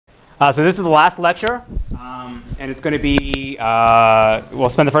So this is the last lecture, and it's going to be, we'll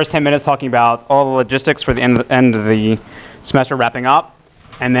spend the first 10 minutes talking about all the logistics for the end of the semester wrapping up.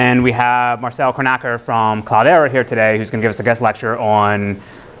 And then we have Marcel Kornacker from Cloudera here today, who's going to give us a guest lecture on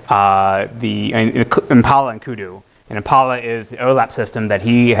the Impala and Kudu. And Impala is the OLAP system that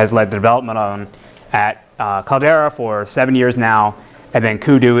he has led the development on at Cloudera for 7 years now. And then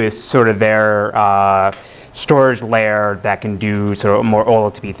Kudu is sort of their storage layer that can do sort of more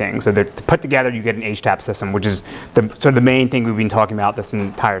OLTP things. So they're put together, you get an HTAP system, which is sort of the main thing we've been talking about this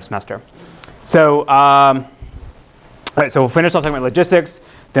entire semester. So, all right, so we'll finish off talking about logistics,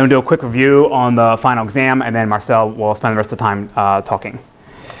 then we'll do a quick review on the final exam, and then Marcel will spend the rest of the time talking.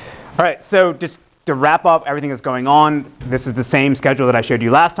 All right, so just to wrap up everything that's going on, this is the same schedule that I showed you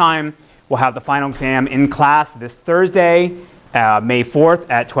last time. We'll have the final exam in class this Thursday, May 4th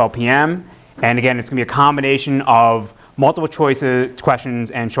at 12 p.m. And again, it's going to be a combination of multiple choices questions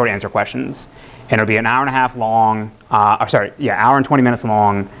and short answer questions. And it'll be an hour and a half long, hour and 20 minutes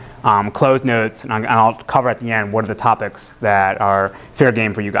long, closed notes, and I'll cover at the end what are the topics that are fair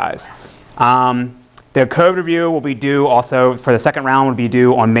game for you guys. The code review will be due also for the second round will be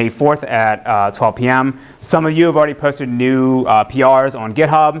due on May 4th at 12 p.m. Some of you have already posted new PRs on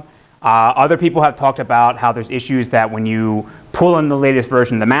GitHub. Other people have talked about how there's issues that when you pull in the latest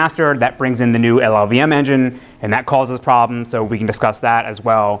version of the master, that brings in the new LLVM engine, and that causes problems, so we can discuss that as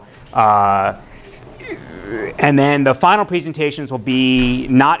well. And then the final presentations will be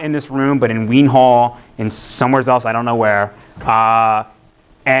not in this room, but in Wien Hall, in somewhere else, I don't know where.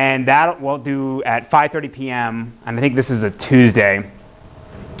 And that we'll do at 5:30 p.m., and I think this is a Tuesday.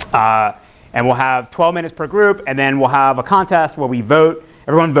 And we'll have 12 minutes per group, and then we'll have a contest where we vote.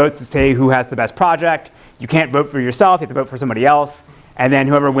 Everyone votes to say who has the best project. You can't vote for yourself, you have to vote for somebody else. And then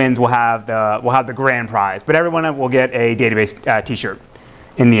whoever wins will have the grand prize. But everyone will get a database t-shirt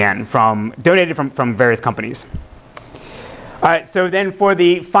in the end, donated from various companies. All right, so then for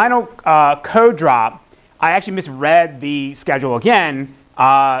the final code drop, I actually misread the schedule again.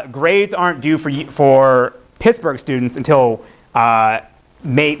 Grades aren't due for Pittsburgh students until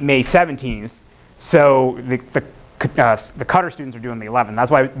May 17th. So the Cutter students are due on the 11th.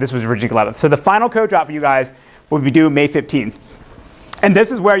 That's why this was originally 11th. So the final code drop for you guys will be due May 15th. And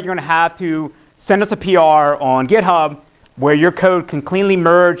this is where you're going to have to send us a PR on GitHub where your code can cleanly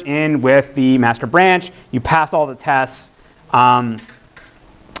merge in with the master branch. You pass all the tests.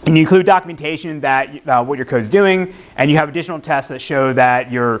 And you include documentation that what your code is doing, and you have additional tests that show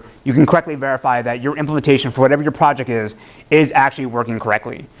that you can correctly verify that your implementation for whatever your project is actually working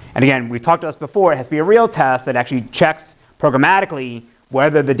correctly. And again, we've talked about this before, it has to be a real test that actually checks programmatically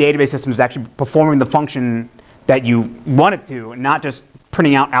whether the database system is actually performing the function that you want it to, and not just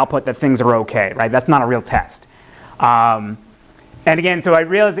printing out output that things are okay, right? That's not a real test. And again, so I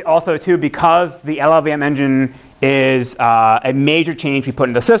realized also too, because the LLVM engine is a major change we put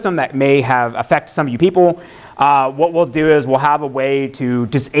in the system that may have affected some of you people. What we'll do is we'll have a way to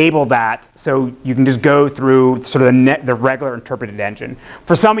disable that so you can just go through sort of the regular interpreted engine.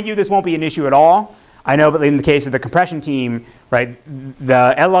 For some of you, this won't be an issue at all. I know, but in the case of the compression team, right,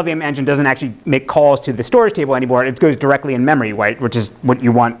 the LLVM engine doesn't actually make calls to the storage table anymore. It goes directly in memory, right, which is what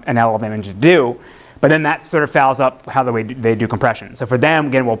you want an LLVM engine to do. But then that sort of fouls up how the way they do compression. So for them,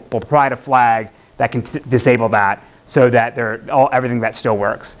 again, we'll provide a flag that can disable that so that everything that still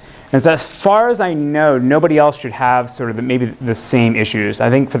works. And so as far as I know, nobody else should have sort of maybe the same issues.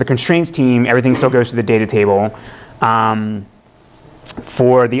 I think for the constraints team, everything still goes to the data table.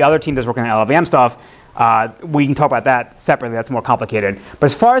 For the other team that's working on LLVM stuff, we can talk about that separately. That's more complicated. But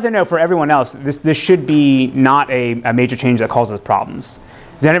as far as I know, for everyone else, this should be not a major change that causes problems.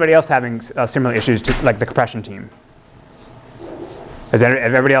 Is anybody else having similar issues to like the compression team? Has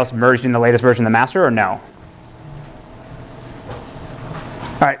everybody else merged in the latest version of the master, or no?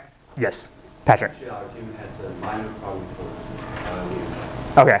 All right. Yes, Patrick. Actually, our team has a minor problem for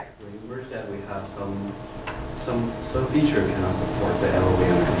Okay. When you merge that, we have some feature cannot support the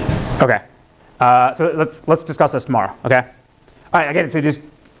LLVM engine. Okay. So let's discuss this tomorrow. Okay. All right. Again, so just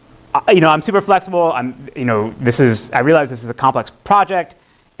I'm super flexible. I realize this is a complex project.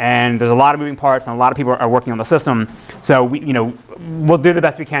 And there's a lot of moving parts, and a lot of people are working on the system. So we'll do the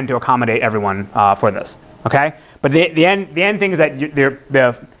best we can to accommodate everyone for this. Okay? But the end thing is that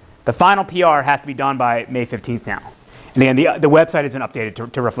the final PR has to be done by May 15th now. And again, the website has been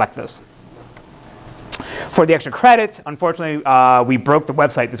updated to reflect this. For the extra credits, unfortunately, we broke the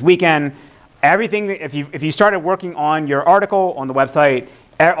website this weekend. Everything, if you started working on your article on the website,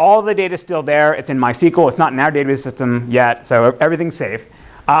 all the data is still there. It's in MySQL. It's not in our database system yet, so everything's safe.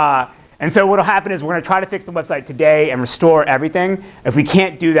 And so what will happen is we're going to try to fix the website today and restore everything. If we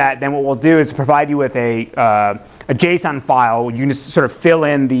can't do that, then what we'll do is provide you with a JSON file. You can just sort of fill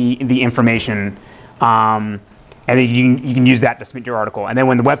in the information, and then you can use that to submit your article. And then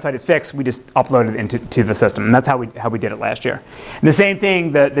when the website is fixed, we just upload it into the system. And that's how we did it last year. And the same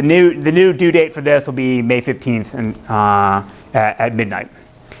thing, the new due date for this will be May 15th at midnight.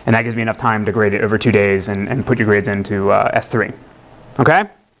 And that gives me enough time to grade it over 2 days and put your grades into S3. Okay?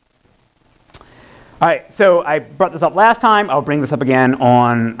 All right, so I brought this up last time. I'll bring this up again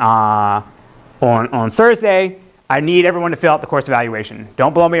on Thursday. I need everyone to fill out the course evaluation.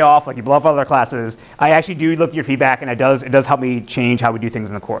 Don't blow me off like you blow off other classes. I actually do look at your feedback, and it does help me change how we do things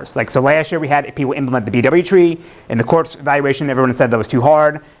in the course. Like, so last year we had people implement the BW tree. In the course evaluation, everyone said that was too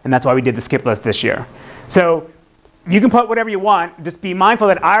hard, and that's why we did the skip list this year. So you can put whatever you want. Just be mindful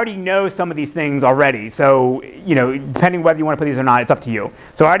that I already know some of these things already. So, you know, depending whether you want to put these or not, it's up to you.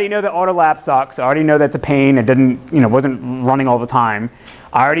 So I already know that AutoLab sucks. I already know that's a pain. It wasn't running all the time.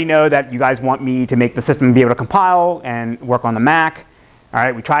 I already know that you guys want me to make the system be able to compile and work on the Mac. All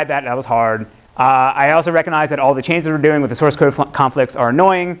right, we tried that. That was hard. I also recognize that all the changes we're doing with the source code conflicts are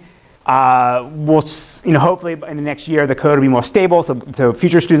annoying. We'll, hopefully in the next year the code will be more stable, so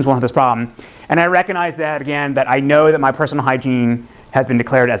future students won't have this problem. And I recognize that, again, that I know that my personal hygiene has been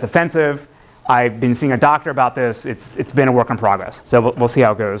declared as offensive. I've been seeing a doctor about this. It's been a work in progress. So we'll see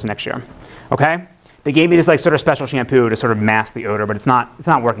how it goes next year. Okay? They gave me this sort of special shampoo to sort of mask the odor, but it's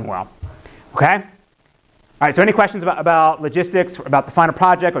not working well. Okay? All right, so any questions about logistics, about the final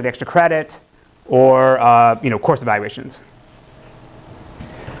project or the extra credit, or course evaluations?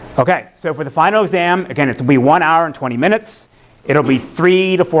 Okay, so for the final exam, again, it'll be 1 hour and 20 minutes. It'll be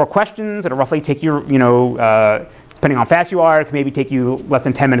 3 to 4 questions. It'll roughly take you, depending on how fast you are, it can maybe take you less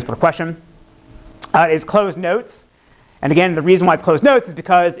than 10 minutes per question. It's closed notes. And again, the reason why it's closed notes is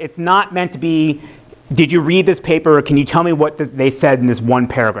because it's not meant to be, did you read this paper? Can you tell me what they said in this one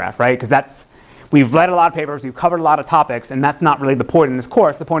paragraph, right? Because we've read a lot of papers, we've covered a lot of topics, and that's not really the point in this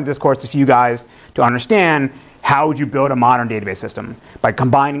course. The point of this course is for you guys to understand how would you build a modern database system by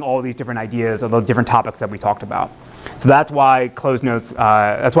combining all these different ideas of the different topics that we talked about. So that's why closed notes.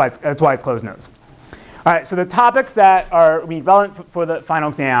 That's why it's closed notes. All right. So the topics that are relevant for the final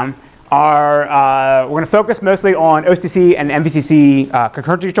exam are we're going to focus mostly on OCC and MVCC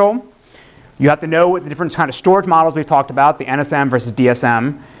concurrency control. You have to know what the different kind of storage models we've talked about, the NSM versus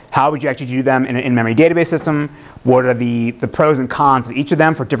DSM. How would you actually do them in an in-memory database system? What are the pros and cons of each of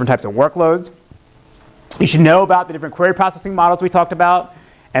them for different types of workloads? You should know about the different query processing models we talked about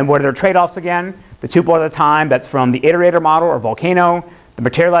and what are their trade-offs again. The tuple at a time, that's from the iterator model or Volcano, the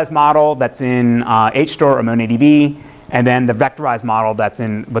materialized model that's in HStore or MongoDB, and then the vectorized model that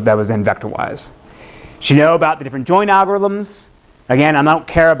was in VectorWise. You should know about the different join algorithms. Again, I don't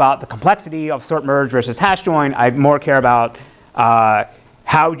care about the complexity of sort merge versus hash join. I more care about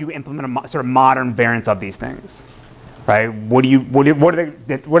how would you implement a sort of modern variant of these things. Right? What are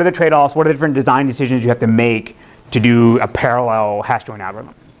the trade-offs? What are the different design decisions you have to make to do a parallel hash join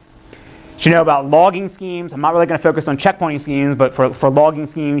algorithm? You should know about logging schemes. I'm not really going to focus on checkpointing schemes, but for logging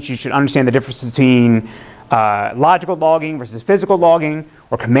schemes, you should understand the difference between logical logging versus physical logging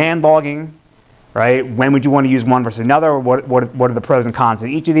or command logging. Right? When would you want to use one versus another? Or what are the pros and cons of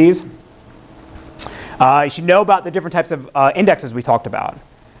each of these? You should know about the different types of indexes we talked about.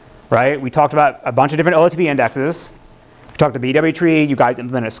 Right? We talked about a bunch of different OLTP indexes. We talked about BW tree. You guys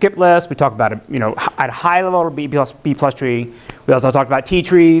implemented a skip list. We talked about at a high level B plus tree. We also talked about T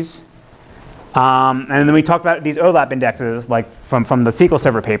trees. And then we talked about these OLAP indexes, like from the SQL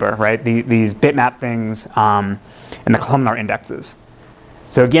Server paper, right? These bitmap things and the columnar indexes.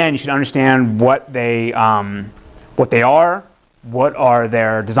 So again, you should understand what they are, what are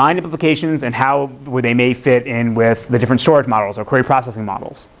their design implications, and how would they may fit in with the different storage models or query processing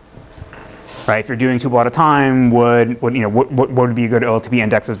models. Right? If you're doing tuple at a time, what would be good OLTP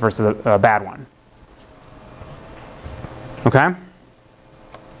indexes versus a bad one? Okay.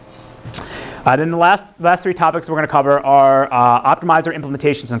 Then the last 3 topics we're going to cover are optimizer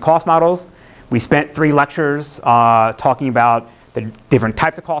implementations and cost models. We spent 3 lectures talking about the different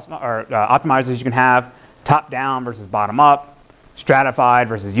types of optimizers you can have: top-down versus bottom-up, stratified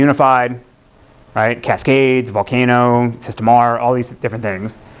versus unified, right? Cascades, Volcano, System R, all these different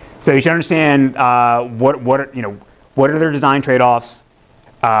things. So you should understand what are their design trade-offs,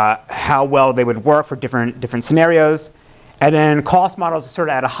 how well they would work for different scenarios, and then cost models are sort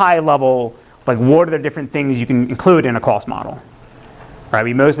of at a high level, like what are the different things you can include in a cost model. Right?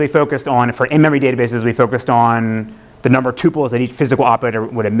 We mostly focused on, for in-memory databases, we focused on the number of tuples that each physical operator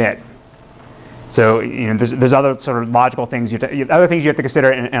would emit. So there's other sort of logical things other things you have to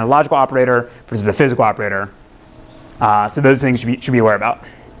consider in a logical operator versus a physical operator. So those things should be aware about.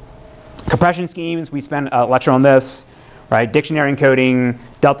 Compression schemes, we spent a lecture on this, right? Dictionary encoding,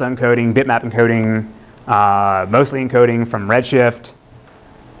 delta encoding, bitmap encoding, mostly encoding from Redshift.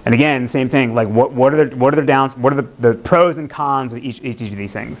 And again, same thing. Like what are the pros and cons of each of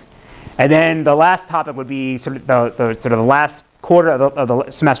these things? And then the last topic would be sort of the last quarter of the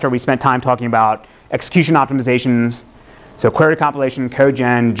semester. We spent time talking about execution optimizations, so query compilation, code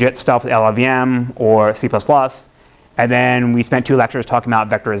gen, JIT stuff with LLVM or C++. And then we spent 2 lectures talking about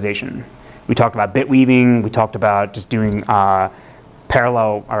vectorization. We talked about bit weaving. We talked about just doing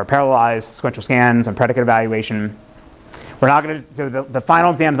parallelized sequential scans and predicate evaluation. We're not going to. So the final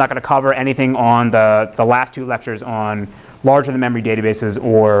exam is not going to cover anything on the last 2 lectures on larger than memory databases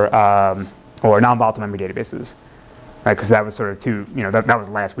or non-volatile memory databases, right? Because that was sort of too. That was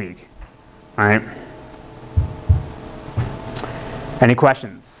last week, all right? Any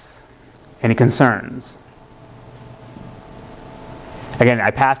questions? Any concerns? Again,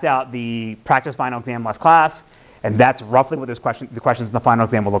 I passed out the practice final exam last class, and that's roughly what the questions in the final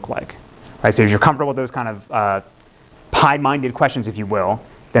exam will look like. Right? So if you're comfortable with those kind of high-minded questions, if you will,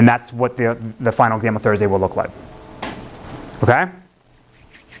 then that's what the final exam on Thursday will look like. Okay?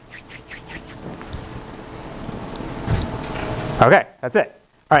 Okay, that's it.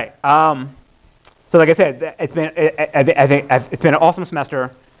 All right. So like I said, it's been it's been an awesome semester.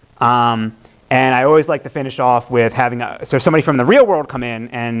 And I always like to finish off with having somebody from the real world come in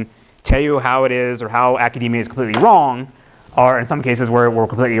and tell you how it is or how academia is completely wrong, or in some cases where we're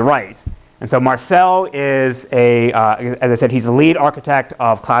completely right. And so Marcel is as I said, he's the lead architect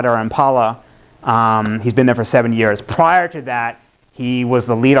of Cloudera Impala. He's been there for 7 years. Prior to that, he was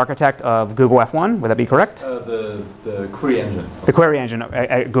the lead architect of Google F1. Would that be correct? The query engine. The query engine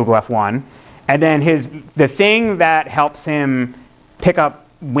at Google F1. And then the thing that helps him pick up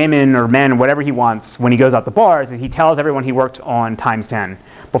women or men, whatever he wants, when he goes out the bars, is he tells everyone he worked on times 10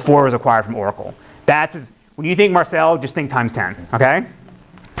 before it was acquired from Oracle. When you think Marcel, just think times 10, okay?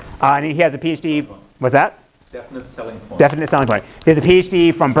 And he has a PhD. What's that? Definite selling point. Definite selling point. He has a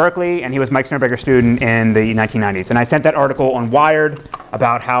PhD from Berkeley, and he was Mike Sternberger's student in the 1990s. And I sent that article on Wired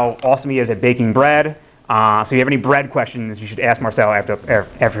about how awesome he is at baking bread. So if you have any bread questions, you should ask Marcel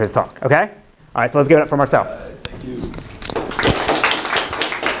after his talk, okay? All right, so let's give it up for Marcel. Thank you.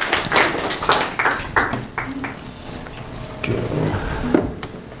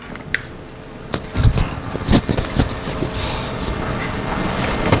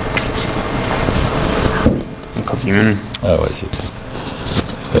 Oh, I see.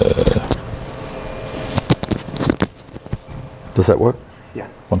 Does that work? Yeah.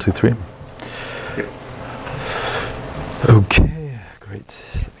 1, 2, 3. Yep. Okay,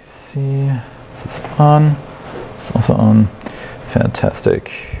 great. Let me see. This is on. This is also on.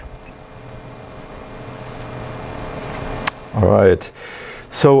 Fantastic. All right.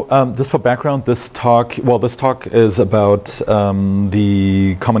 So just for background, this talk is about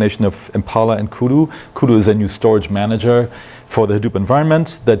the combination of Impala and Kudu. Kudu is a new storage manager for the Hadoop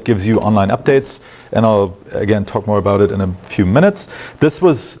environment that gives you online updates. And I'll, again, talk more about it in a few minutes. This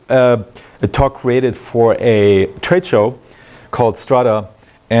was a talk created for a trade show called Strata,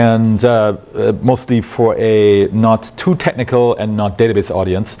 and mostly for a not too technical and not database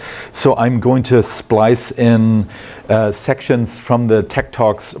audience. So I'm going to splice in sections from the tech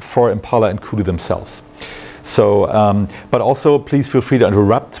talks for Impala and Kudu themselves. So, but also please feel free to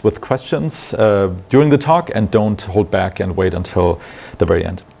interrupt with questions during the talk, and don't hold back and wait until the very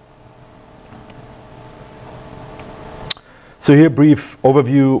end. So here, brief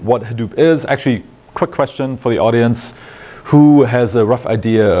overview what Hadoop is. Actually, quick question for the audience. Who has a rough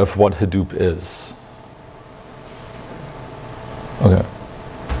idea of what Hadoop is? Okay,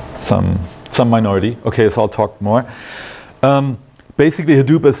 some minority. Okay, so I'll talk more. Basically,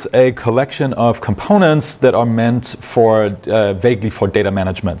 Hadoop is a collection of components that are meant for vaguely for data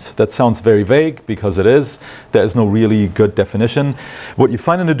management. That sounds very vague because it is. There is no really good definition. What you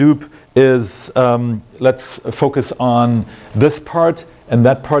find in Hadoop is, let's focus on this part and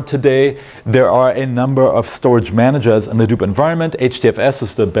that part today. There are a number of storage managers in the Hadoop environment. HDFS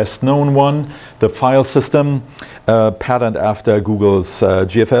is the best known one, the file system, patterned after Google's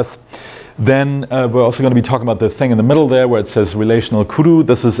GFS. Then we're also going to be talking about the thing in the middle there where it says relational Kudu.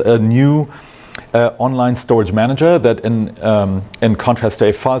 This is a new online storage manager that in contrast to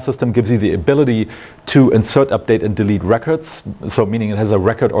a file system gives you the ability to insert, update, and delete records. So meaning it has a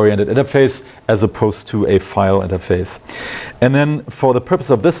record-oriented interface as opposed to a file interface. And then for the purpose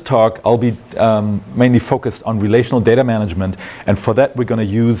of this talk, I'll be mainly focused on relational data management. And for that, we're going to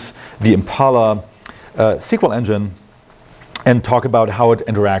use the Impala SQL engine and talk about how it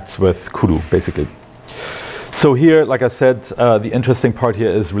interacts with Kudu, basically. So here, like I said, the interesting part here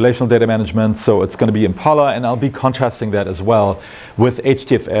is relational data management. So it's going to be Impala, and I'll be contrasting that as well with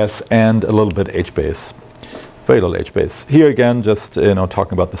HDFS and a little bit HBase, very little HBase. Here again, just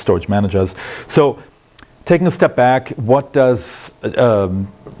talking about the storage managers. So taking a step back, what does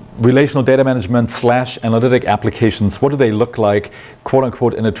relational data management / analytic applications, what do they look like, quote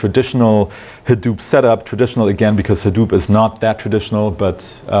unquote, in a traditional Hadoop setup? Traditional again, because Hadoop is not that traditional, but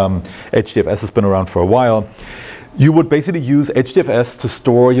HDFS has been around for a while. You would basically use HDFS to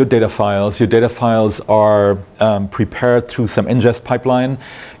store your data files. Your data files are prepared through some ingest pipeline.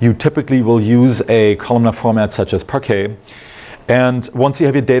 You typically will use a columnar format such as Parquet. And once you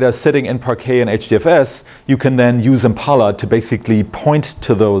have your data sitting in Parquet and HDFS, you can then use Impala to basically point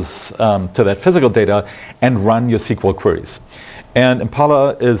to those to that physical data and run your SQL queries. And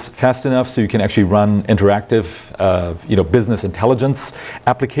Impala is fast enough so you can actually run interactive, business intelligence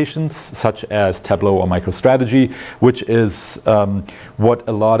applications such as Tableau or MicroStrategy, which is what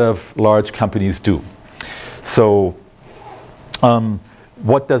a lot of large companies do. So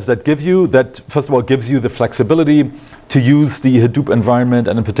what does that give you? That, first of all, gives you the flexibility to use the Hadoop environment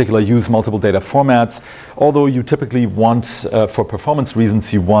and in particular use multiple data formats. Although you typically want, for performance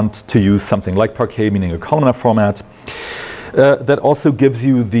reasons, you want to use something like Parquet, meaning a columnar format. That also gives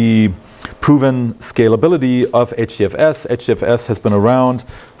you the proven scalability of HDFS. HDFS has been around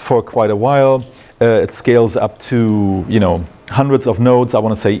for quite a while. It scales up to hundreds of nodes, I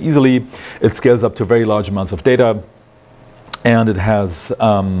want to say easily. It scales up to very large amounts of data. And it has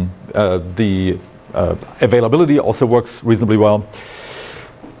the availability also works reasonably well.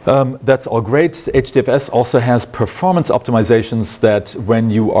 That's all great. HDFS also has performance optimizations that when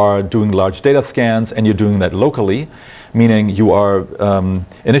you are doing large data scans and you're doing that locally, meaning you are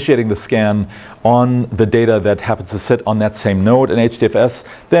initiating the scan on the data that happens to sit on that same node in HDFS,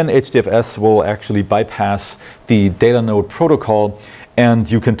 then HDFS will actually bypass the data node protocol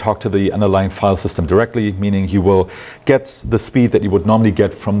and you can talk to the underlying file system directly, meaning you will get the speed that you would normally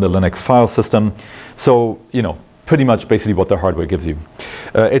get from the Linux file system. So, pretty much basically what the hardware gives you.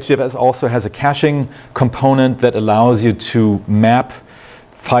 HDFS also has a caching component that allows you to map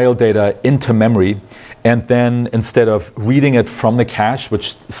file data into memory. And then instead of reading it from the cache,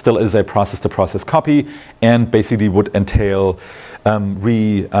 which still is a process-to-process copy, and basically would entail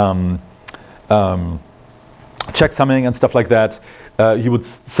checksumming and stuff like that, you would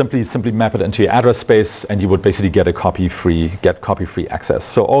simply map it into your address space, and you would basically get copy-free access.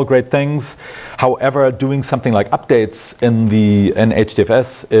 So all great things. However, doing something like updates in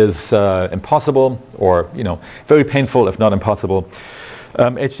HDFS is impossible, or very painful, if not impossible.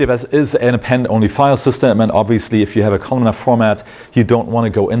 HDFS is an append-only file system, and obviously, if you have a columnar format, you don't want to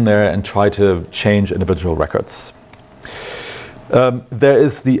go in there and try to change individual records. There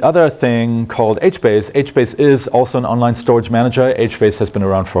is the other thing called HBase. HBase is also an online storage manager. HBase has been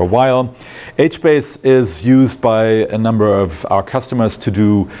around for a while. HBase is used by a number of our customers to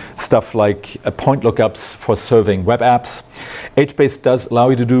do stuff like point lookups for serving web apps. HBase does allow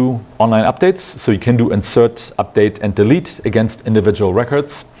you to do online updates, so you can do insert, update, and delete against individual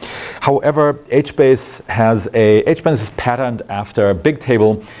records. However, HBase is patterned after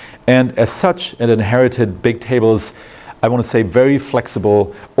Bigtable, and as such, it inherited Bigtable's, I want to say, very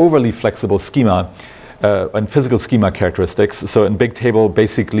flexible, overly flexible schema and physical schema characteristics. So in Bigtable,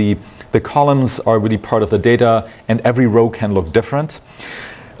 basically, the columns are really part of the data, and every row can look different.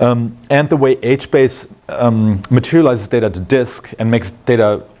 And the way HBase materializes data to disk and makes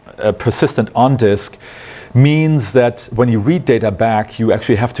data persistent on disk means that when you read data back, you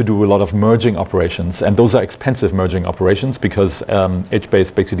actually have to do a lot of merging operations. And those are expensive merging operations because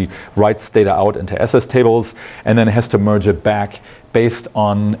HBase basically writes data out into SS tables, and then it has to merge it back based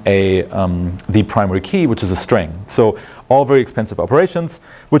on the primary key, which is a string. So all very expensive operations,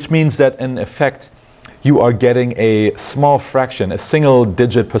 which means that in effect, you are getting a small fraction, a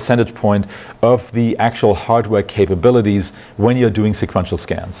single-digit percentage point of the actual hardware capabilities when you're doing sequential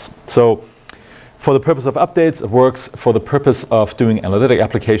scans. So for the purpose of updates, it works. For the purpose of doing analytic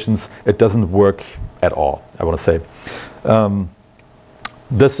applications, it doesn't work at all, I want to say.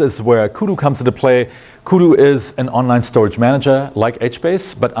 This is where Kudu comes into play. Kudu is an online storage manager like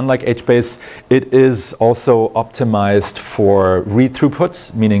HBase, but unlike HBase, it is also optimized for read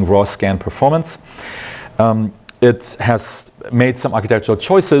throughput, meaning raw scan performance. It has made some architectural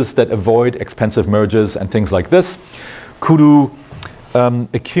choices that avoid expensive merges and things like this. Kudu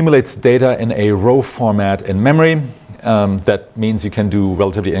accumulates data in a row format in memory. That means you can do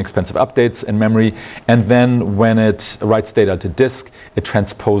relatively inexpensive updates in memory, and then when it writes data to disk, it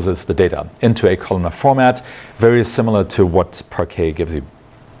transposes the data into a columnar format, very similar to what Parquet gives you.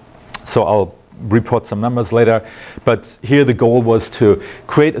 So I'll report some numbers later, but here the goal was to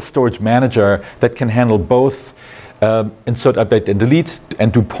create a storage manager that can handle both insert, update, and delete,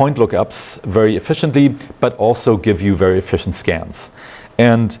 and do point lookups very efficiently, but also give you very efficient scans.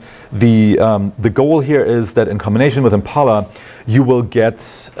 And the goal here is that in combination with Impala, you will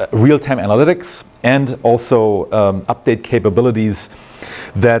get real-time analytics and also update capabilities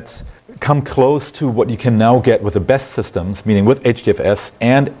that come close to what you can now get with the best systems, meaning with HDFS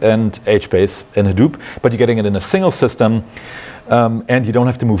and HBase in Hadoop, but you're getting it in a single system, and you don't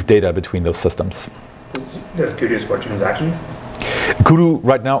have to move data between those systems. Does Kudu support transactions? Kudu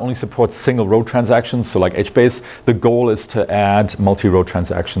right now only supports single row transactions, so like HBase. The goal is to add multi-row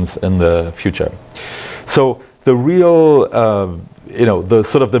transactions in the future. So the real, the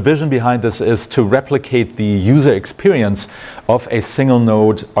sort of the vision behind this is to replicate the user experience of a single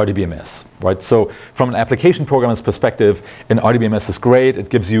node RDBMS, right? So from an application programmer's perspective, an RDBMS is great. It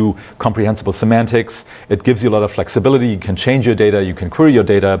gives you comprehensible semantics. It gives you a lot of flexibility. You can change your data. You can query your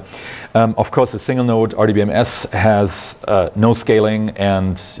data. Of course, a single node RDBMS has no scaling,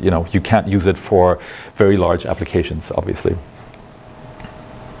 and you can't use it for very large applications, obviously.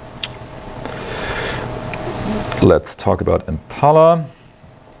 Let's talk about Impala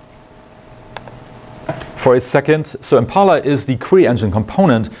for a second. So Impala is the query engine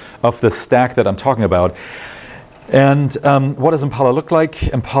component of the stack that I'm talking about. And what does Impala look like?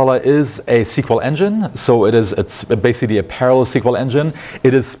 Impala is a SQL engine, so it's basically a parallel SQL engine.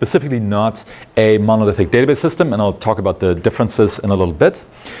 It is specifically not a monolithic database system, and I'll talk about the differences in a little bit.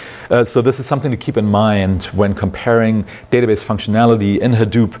 So this is something to keep in mind when comparing database functionality in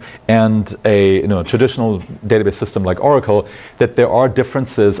Hadoop and a traditional database system like Oracle, that there are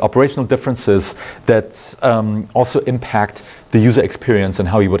differences, operational differences, that also impact the user experience and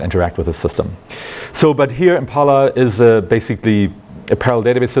how you would interact with the system. So, but here Impala is basically a parallel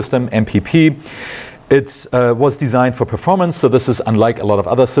database system, MPP. It was designed for performance, so this is unlike a lot of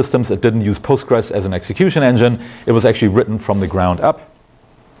other systems. It didn't use Postgres as an execution engine. It was actually written from the ground up.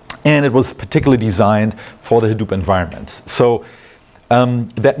 And it was particularly designed for the Hadoop environment. So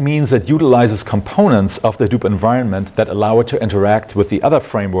that means it utilizes components of the Hadoop environment that allow it to interact with the other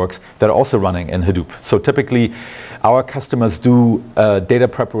frameworks that are also running in Hadoop. So typically, our customers do data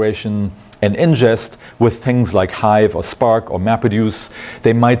preparation and ingest with things like Hive or Spark or MapReduce.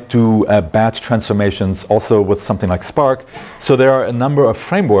 They might do batch transformations also with something like Spark. So there are a number of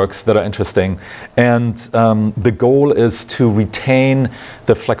frameworks that are interesting, and the goal is to retain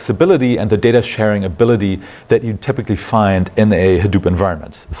the flexibility and the data sharing ability that you typically find in a Hadoop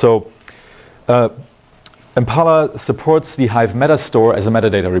environment. So Impala supports the Hive metastore as a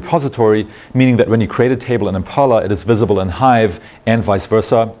metadata repository, meaning that when you create a table in Impala, it is visible in Hive and vice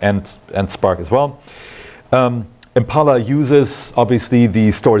versa, and Spark as well. Impala uses, obviously,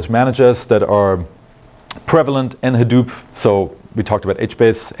 the storage managers that are prevalent in Hadoop. So we talked about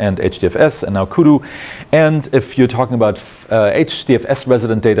HBase and HDFS and now Kudu. And if you're talking about HDFS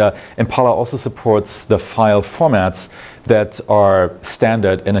resident data, Impala also supports the file formats that are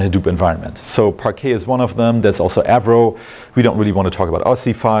standard in a Hadoop environment. So Parquet is one of them. There's also Avro. We don't really want to talk about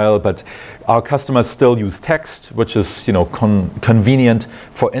RC file, but our customers still use text, which is convenient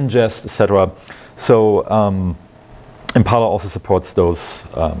for ingest, etc. So Impala also supports those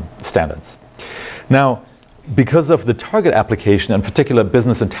standards. Now, because of the target application, in particular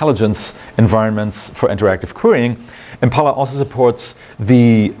business intelligence environments for interactive querying, Impala also supports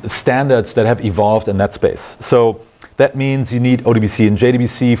the standards that have evolved in that space. So that means you need ODBC and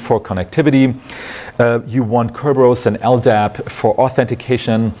JDBC for connectivity. You want Kerberos and LDAP for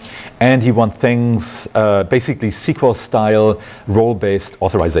authentication, and you want things basically SQL-style role-based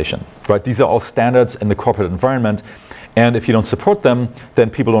authorization. Right? These are all standards in the corporate environment, and if you don't support them,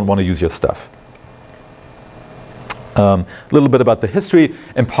 then people don't want to use your stuff. A little bit about the history.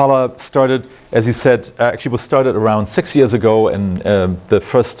 Impala started, as you said, actually was started around 6 years ago, and the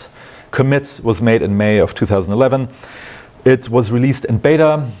first commit was made in May of 2011. It was released in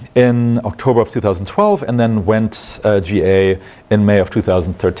beta in October of 2012 and then went GA in May of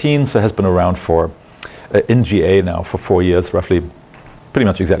 2013, so it has been around in GA now for 4 years roughly. pretty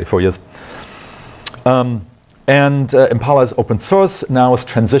much exactly 4 years. And Impala is open source, now is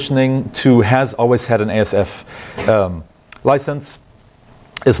transitioning to, has always had an ASF license,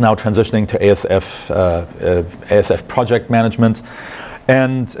 is now transitioning to ASF project management,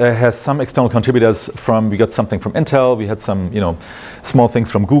 and has some external contributors from, we got something from Intel, we had some small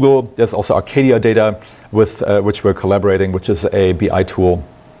things from Google. There's also Arcadia data with which we're collaborating, which is a BI tool.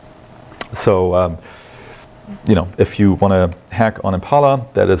 So if you want to hack on Impala,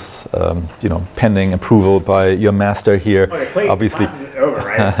 that is pending approval by your master here. Okay, obviously. Class is over,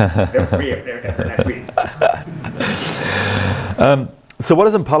 right? They're free up there next week. So what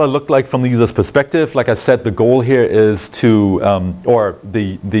does Impala look like from the user's perspective? Like I said, the goal here is to, or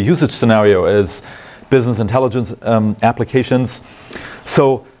the usage scenario is business intelligence applications.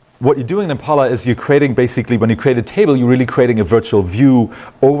 So what you're doing in Impala is you're creating, basically, when you create a table, you're really creating a virtual view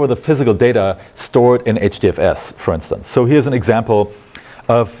over the physical data stored in HDFS, for instance. So here's an example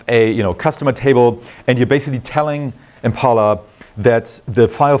of a customer table, and you're basically telling Impala that the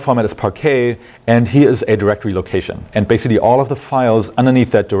file format is Parquet, and here is a directory location. And basically all of the files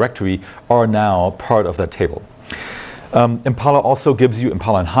underneath that directory are now part of that table. Impala also gives you,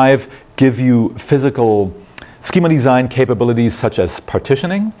 Impala and Hive, give you physical schema design capabilities such as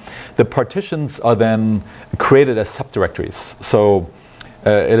partitioning. The partitions are then created as subdirectories. So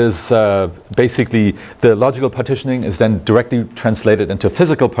it is basically the logical partitioning is then directly translated into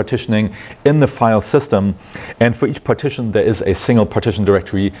physical partitioning in the file system. And for each partition, there is a single partition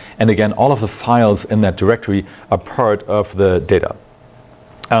directory. And again, all of the files in that directory are part of the data.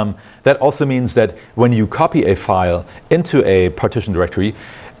 That also means that when you copy a file into a partition directory,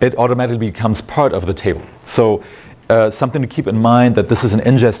 it automatically becomes part of the table. So something to keep in mind, that this is an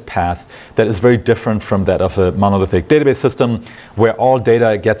ingest path that is very different from that of a monolithic database system, where all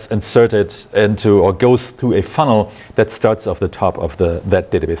data gets inserted into or goes through a funnel that starts off the top of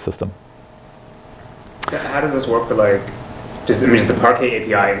that database system. How does this work for does the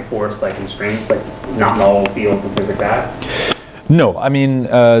Parquet API enforce constraints, not null fields and things like that? No, I mean,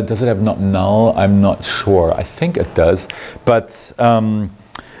 does it have not null? I'm not sure. I think it does, but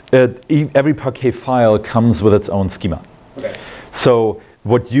every Parquet file comes with its own schema. Okay. So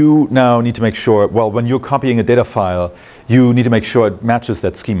what you now need to make sure, well, when you're copying a data file, you need to make sure it matches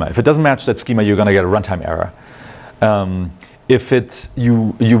that schema. If it doesn't match that schema, you're going to get a runtime error.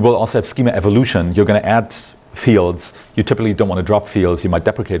 You will also have schema evolution. You're going to add fields. You typically don't want to drop fields. You might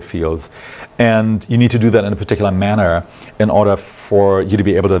deprecate fields. And you need to do that in a particular manner in order for you to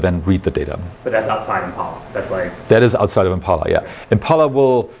be able to then read the data. But that's outside Impala. That's That is outside of Impala, yeah. Impala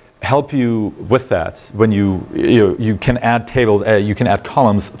will help you with that when you can add tables, you can add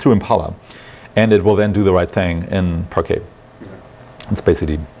columns through Impala, and it will then do the right thing in Parquet. That's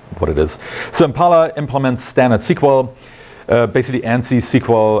basically what it is. So Impala implements standard SQL, basically ANSI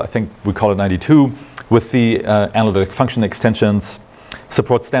SQL, I think we call it 92, with the analytic function extensions,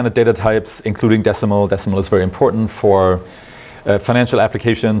 supports standard data types, including decimal. Decimal is very important for financial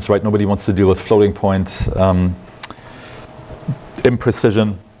applications, right? Nobody wants to deal with floating point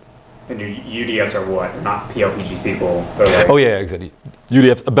imprecision. And your UDFs are what? They're not PLPG SQL. Oh yeah, exactly.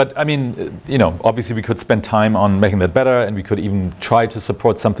 UDFs, but I mean, obviously we could spend time on making that better, and we could even try to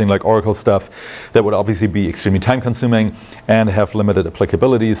support something like Oracle stuff that would obviously be extremely time consuming and have limited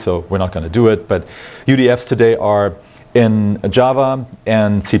applicability, so we're not going to do it. But UDFs today are in Java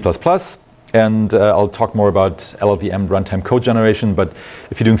and C++, and I'll talk more about LLVM runtime code generation, but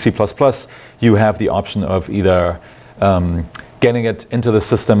if you're doing C++, you have the option of either getting it into the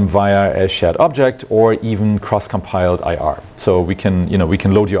system via a shared object or even cross-compiled IR. So we can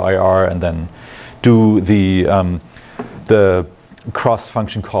load your IR and then do the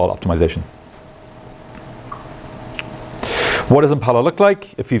cross-function call optimization. What does Impala look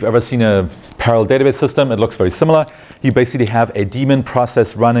like? If you've ever seen a parallel database system, it looks very similar. You basically have a daemon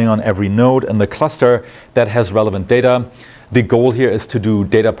process running on every node in the cluster that has relevant data. The goal here is to do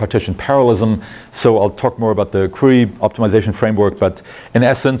data partition parallelism. So I'll talk more about the query optimization framework, but in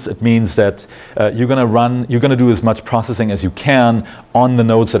essence, it means that you're going to do as much processing as you can on the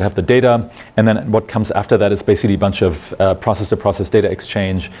nodes that have the data. And then what comes after that is basically a bunch of process-to-process data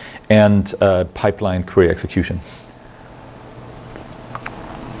exchange and pipeline query execution.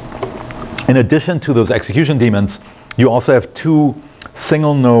 In addition to those execution daemons, you also have two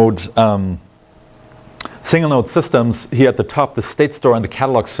single node systems here at the top, the state store and the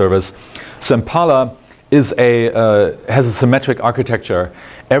catalog service. So Impala is has a symmetric architecture.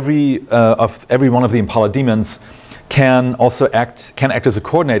 Every one of the Impala daemons can also act as a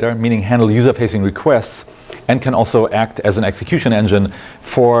coordinator, meaning handle user-facing requests, and can also act as an execution engine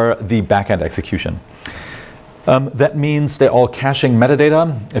for the backend execution. That means they're all caching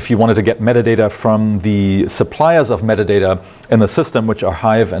metadata. If you wanted to get metadata from the suppliers of metadata in the system, which are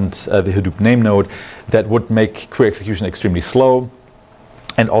Hive and the Hadoop name node, that would make query execution extremely slow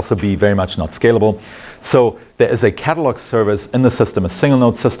and also be very much not scalable. So there is a catalog service in the system, a single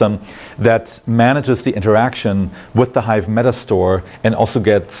node system, that manages the interaction with the Hive metastore and also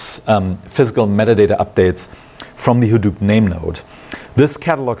gets physical metadata updates from the Hadoop name node. This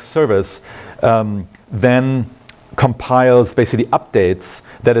catalog service then compiles basically updates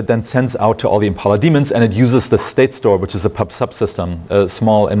that it then sends out to all the Impala daemons, and it uses the state store, which is a pub subsystem, a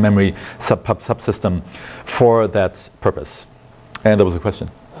small in-memory pub subsystem for that purpose. And there was a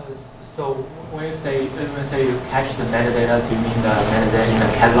question. So when you say you cache the metadata, do you mean the metadata in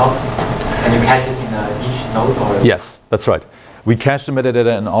the catalog? And you cache it in each node? Or? Yes, that's right. We cache the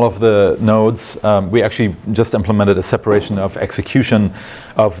metadata in all of the nodes. We actually just implemented a separation of execution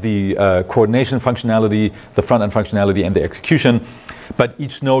of the coordination functionality, the front-end functionality, and the execution. But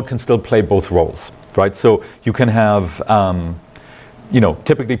each node can still play both roles, right? So you can have,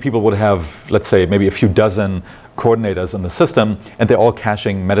 typically people would have, let's say, maybe a few dozen coordinators in the system, and they're all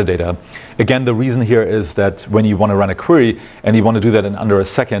caching metadata. Again, the reason here is that when you want to run a query and you want to do that in under a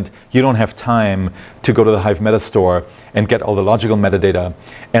second, you don't have time to go to the Hive metastore and get all the logical metadata,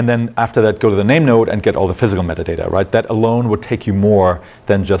 and then after that go to the name node and get all the physical metadata, right? That alone would take you more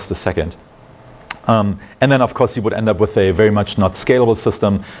than just a second. And then of course you would end up with a very much not scalable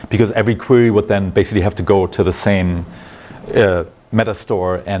system, because every query would then basically have to go to the same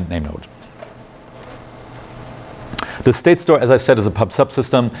metastore and name node. The state store, as I said, is a pub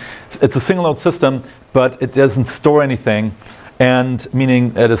subsystem. It's a single node system, but it doesn't store anything. And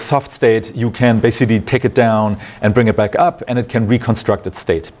meaning at a soft state, you can basically take it down and bring it back up, and it can reconstruct its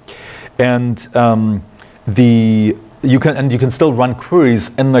state. And you can still run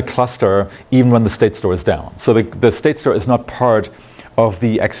queries in the cluster even when the state store is down. So the state store is not part of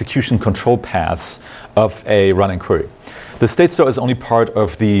the execution control paths of a running query. The state store is only part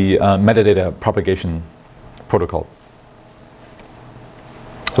of the metadata propagation protocol.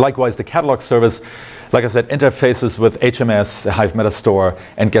 Likewise, the catalog service, like I said, interfaces with HMS, Hive metastore,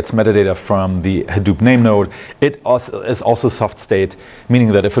 and gets metadata from the Hadoop name node. It also is also soft state,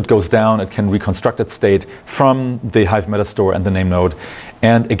 meaning that if it goes down, it can reconstruct its state from the Hive metastore and the name node.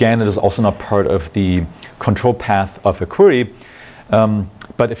 And again, it is also not part of the control path of a query.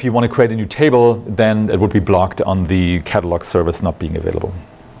 But if you want to create a new table, then it would be blocked on the catalog service not being available.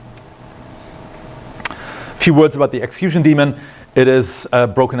 A few words about the execution daemon. It is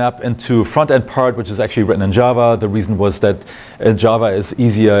broken up into front-end part, which is actually written in Java. The reason was that Java is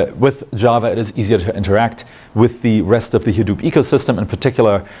easier. With Java, it is easier to interact with the rest of the Hadoop ecosystem, in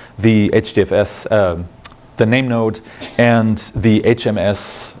particular the HDFS, the name node, and the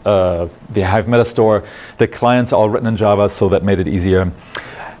HMS, the Hive metastore. The clients are all written in Java, so that made it easier.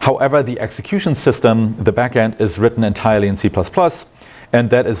 However, the execution system, the backend, is written entirely in C++, and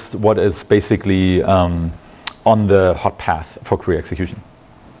that is what is basically on the hot path for query execution.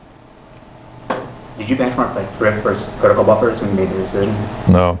 Did you benchmark like thrift versus protocol buffers when you made the decision?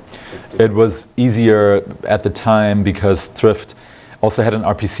 No. It was easier at the time because Thrift also had an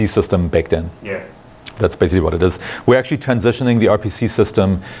RPC system baked in. Yeah. That's basically what it is. We're actually transitioning the RPC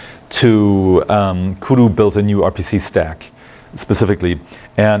system to Kudu built a new RPC stack specifically,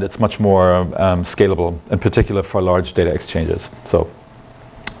 and it's much more scalable, in particular for large data exchanges. So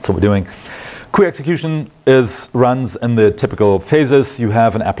that's what we're doing. Query execution runs in the typical phases. You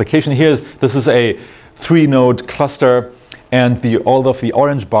have an application here. This is a 3-node cluster, and all of the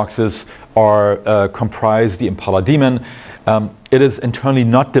orange boxes comprise the Impala daemon. It is internally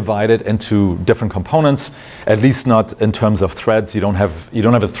not divided into different components, at least not in terms of threads. You don't have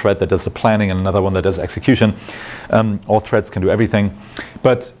a thread that does the planning and another one that does execution. All threads can do everything.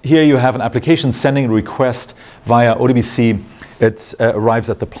 But here you have an application sending a request via ODBC. It arrives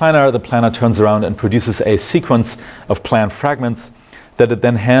at the planner. The planner turns around and produces a sequence of plan fragments that it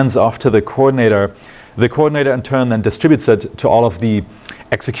then hands off to the coordinator. The coordinator in turn then distributes it to all of the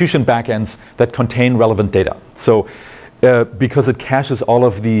execution backends that contain relevant data. So because it caches all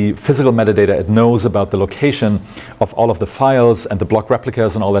of the physical metadata, it knows about the location of all of the files and the block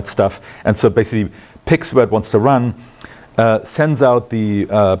replicas and all that stuff. And so it basically picks where it wants to run, sends out the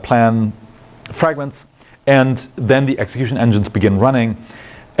plan fragments, and then the execution engines begin running,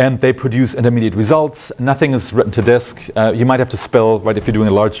 and they produce intermediate results. Nothing is written to disk. You might have to spill, right? If you're doing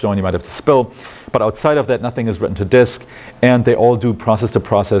a large join, you might have to spill. But outside of that, nothing is written to disk, and they all do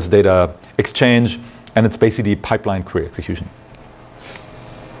process-to-process data exchange, and it's basically pipeline query execution.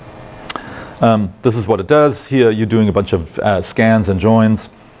 This is what it does. Here you're doing a bunch of scans and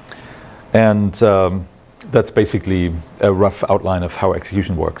joins, and that's basically a rough outline of how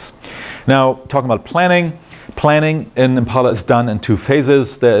execution works. Now, talking about planning. Planning in Impala is done in two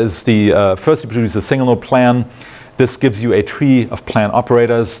phases. There is the first, you produce a single node plan. This gives you a tree of plan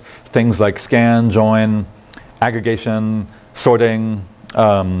operators, things like scan, join, aggregation, sorting,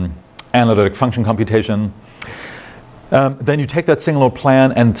 analytic function computation. Then you take that single node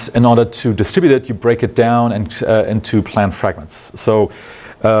plan, and in order to distribute it, you break it down and, into plan fragments. So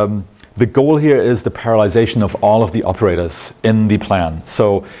the goal here is the parallelization of all of the operators in the plan.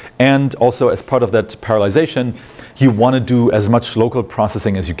 So, and also as part of that parallelization, you want to do as much local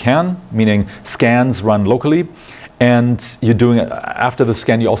processing as you can, meaning scans run locally, and you're doing, after the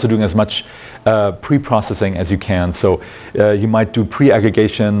scan, you're also doing as much pre-processing as you can. So you might do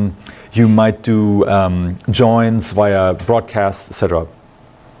pre-aggregation, you might do joins via broadcast, etc.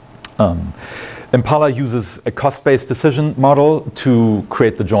 Impala uses a cost-based decision model to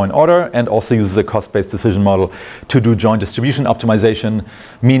create the join order, and also uses a cost-based decision model to do join distribution optimization,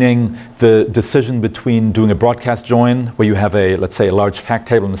 meaning the decision between doing a broadcast join, where you have a, let's say, a large fact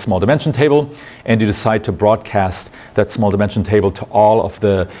table and a small dimension table, and you decide to broadcast that small dimension table to all of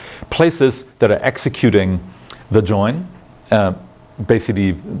the places that are executing the join.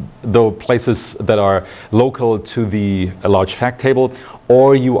 Basically, those places that are local to the large fact table,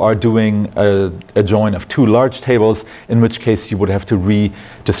 or you are doing a join of two large tables, in which case you would have to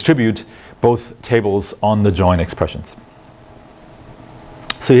redistribute both tables on the join expressions.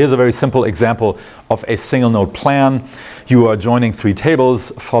 So here's a very simple example of a single node plan. You are joining three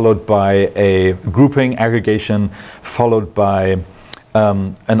tables, followed by a grouping aggregation, followed by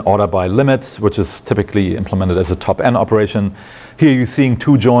an order by limit, which is typically implemented as a top n operation. Here you're seeing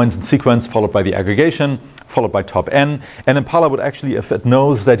two joins in sequence, followed by the aggregation, followed by top n. And Impala would actually, if it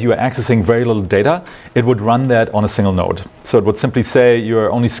knows that you are accessing very little data, it would run that on a single node. So it would simply say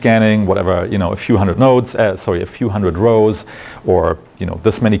you're only scanning whatever, you know, a few hundred nodes, a few hundred rows, or, you know,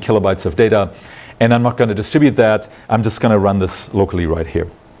 this many kilobytes of data. And I'm not going to distribute that. I'm just going to run this locally right here.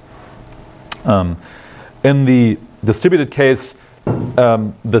 In the distributed case,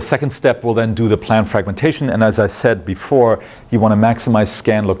 the second step will then do the plan fragmentation, and as I said before, you want to maximize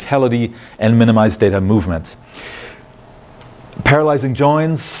scan locality and minimize data movement. Parallelizing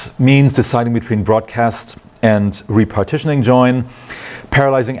joins means deciding between broadcast and repartitioning join.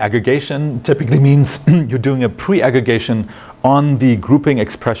 Parallelizing aggregation typically means you're doing a pre-aggregation on the grouping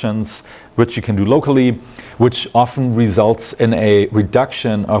expressions, which you can do locally, which often results in a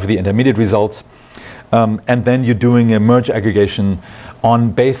reduction of the intermediate results. And then you're doing a merge aggregation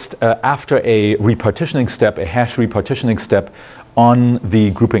on based after a repartitioning step, a hash repartitioning step on the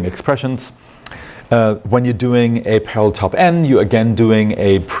grouping expressions. When you're doing a parallel top n, you're again doing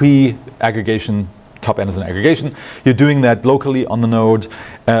a pre-aggregation. Top n is an aggregation. You're doing that locally on the node,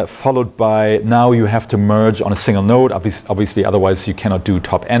 followed by, now you have to merge on a single node. Obviously, otherwise you cannot do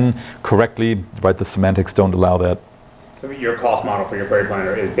top n correctly, right? The semantics don't allow that. So your cost model for your query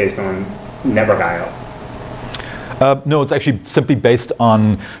planner is based on network I/O? No, it's actually simply based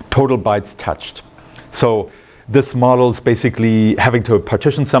on total bytes touched. So this model is basically having to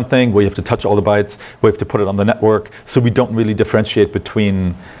partition something where you have to touch all the bytes, where you have to put it on the network. So we don't really differentiate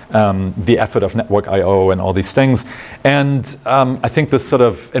between the effort of network I/O and all these things. And I think this sort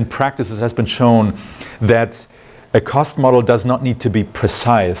of, in practice, it has been shown that a cost model does not need to be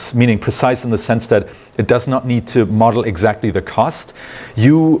precise, meaning precise in the sense that it does not need to model exactly the cost.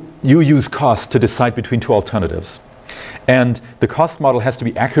 You use cost to decide between two alternatives. And the cost model has to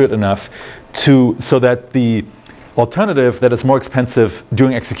be accurate enough so that the alternative that is more expensive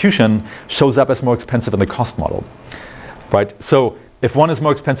during execution shows up as more expensive in the cost model, right? So if one is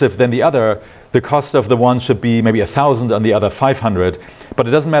more expensive than the other, the cost of the one should be maybe 1,000 and the other 500, but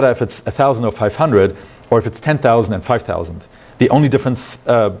it doesn't matter if it's 1,000 or 500, or if it's 10,000 and 5,000. The only difference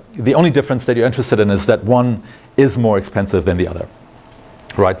that you're interested in is that one is more expensive than the other,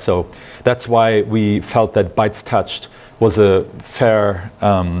 right? So that's why we felt that bytes touched was a fair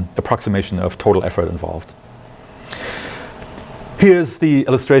approximation of total effort involved. Here's the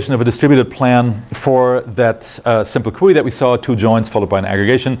illustration of a distributed plan for that simple query that we saw, two joins followed by an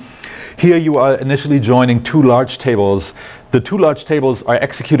aggregation. Here you are initially joining two large tables. The two large tables are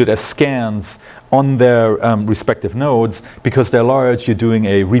executed as scans on their respective nodes. Because they're large, you're doing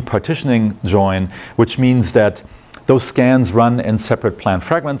a repartitioning join, which means that those scans run in separate plan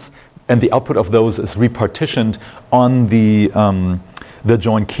fragments, and the output of those is repartitioned on the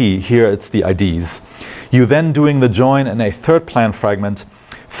join key. Here it's the IDs. You're then doing the join in a third plan fragment,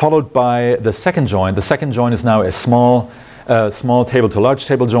 followed by the second join. The second join is now a small table to large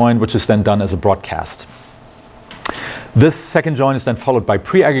table join, which is then done as a broadcast. This second join is then followed by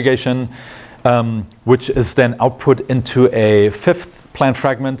pre-aggregation, which is then output into a fifth plan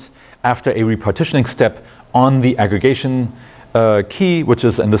fragment after a repartitioning step on the aggregation key, which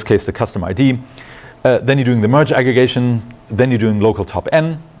is in this case the custom ID. Then you're doing the merge aggregation, then you're doing local top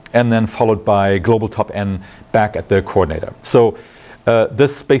n, and then followed by global top n back at the coordinator. So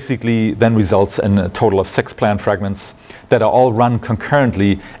this basically then results in a total of 6 plan fragments that are all run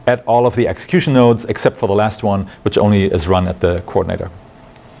concurrently at all of the execution nodes except for the last one, which only is run at the coordinator.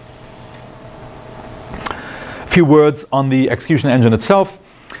 A few words on the execution engine itself.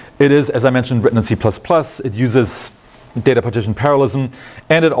 It is, as I mentioned, written in C++. It uses data partition parallelism,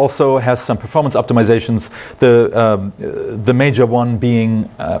 and it also has some performance optimizations. The major one being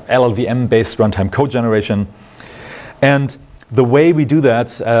LLVM-based runtime code generation. And the way we do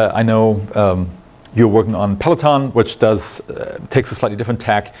that, I know you're working on Peloton, which takes a slightly different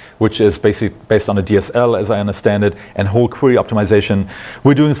tack, which is basically based on a DSL, as I understand it, and whole query optimization.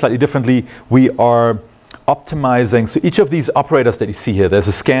 We're doing it slightly differently. We are optimizing, so each of these operators that you see here, there's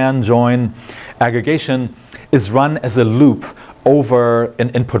a scan, join, aggregation, is run as a loop over an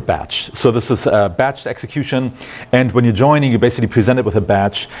input batch. So this is a batched execution, and when you're joining, you basically present it with a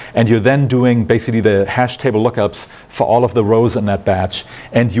batch, and you're then doing basically the hash table lookups for all of the rows in that batch,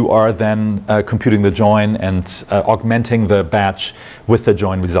 and you are then computing the join and augmenting the batch with the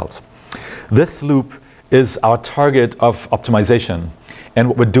join results. This loop is our target of optimization. And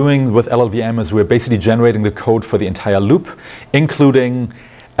what we're doing with LLVM is we're basically generating the code for the entire loop, including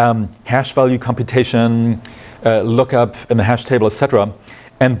hash value computation, lookup in the hash table, etc.,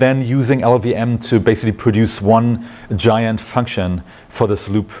 and then using LLVM to basically produce one giant function for this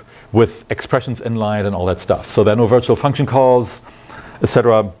loop with expressions inline and all that stuff. So there are no virtual function calls,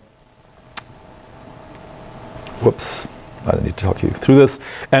 etc. Whoops. I don't need to talk you through this.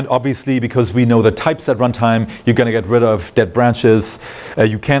 And obviously, because we know the types at runtime, you're going to get rid of dead branches.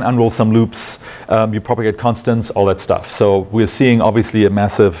 You can unroll some loops. You propagate constants, all that stuff. So we're seeing, obviously, a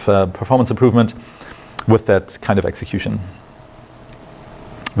massive performance improvement with that kind of execution.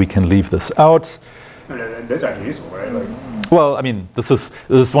 We can leave this out. Those are useful, right? Well, I mean, this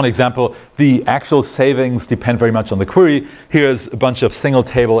is one example. The actual savings depend very much on the query. Here's a bunch of single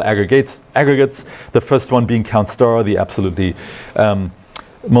table aggregates. The first one being count star, the absolutely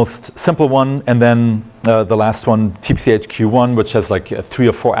most simple one, and then the last one, tpchq1, which has like 3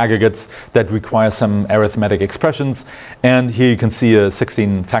 or 4 aggregates that require some arithmetic expressions. And here you can see a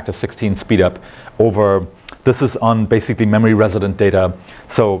factor 16 speed up over. This is on basically memory resident data.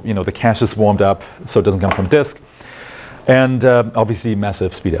 So, you know, the cache is warmed up, so it doesn't come from disk. And obviously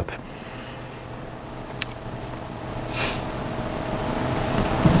massive speed up.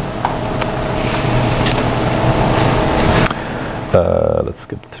 Let's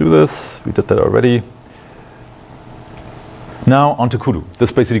skip through this. We did that already. Now onto Kudu.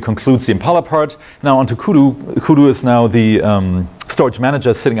 This basically concludes the Impala part. Now onto Kudu. Kudu is now the storage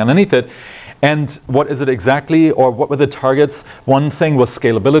manager sitting underneath it. And what is it exactly, or what were the targets? One thing was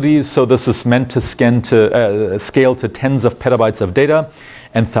scalability. So this is meant to scale to tens of petabytes of data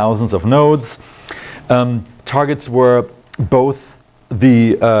and thousands of nodes. Targets were both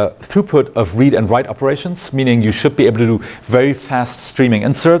the throughput of read and write operations, meaning you should be able to do very fast streaming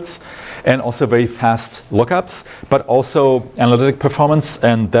inserts and also very fast lookups, but also analytic performance,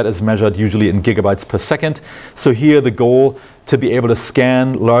 and that is measured usually in gigabytes per second. So here the goal to be able to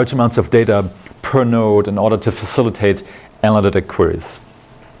scan large amounts of data per node in order to facilitate analytic queries.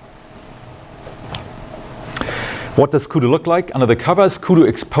 What does Kudu look like? Under the covers, Kudu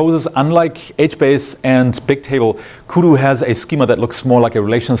exposes, unlike HBase and Bigtable, Kudu has a schema that looks more like a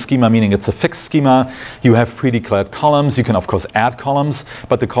relational schema, meaning it's a fixed schema. You have pre-declared columns. You can, of course, add columns,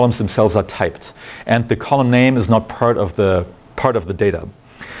 but the columns themselves are typed. And the column name is not part of the data.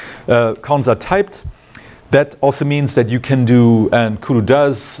 Columns are typed. That also means that you can do, and Kudu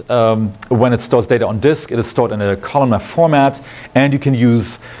does, when it stores data on disk, it is stored in a columnar format, and you can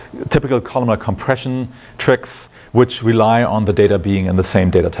use typical columnar compression tricks which rely on the data being in the same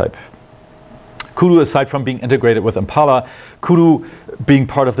data type. Kudu, aside from being integrated with Impala, Kudu, being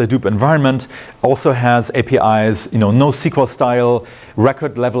part of the Hadoop environment, also has APIs, NoSQL style,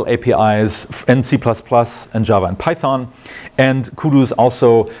 record level APIs in C++, and Java and Python. And Kudu is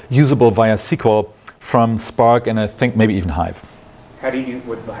also usable via SQL from Spark and I think maybe even Hive. How do you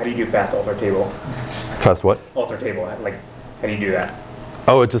do fast alter table? Fast what? Alter table, like how do you do that?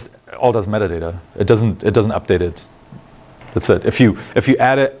 Oh, it just alters metadata. It doesn't update it. That's it. If you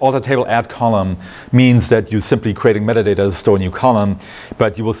add it, alter table add column means that you're simply creating metadata to store a new column,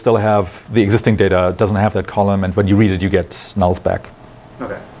 but you will still have the existing data doesn't have that column, and when you read it, you get nulls back.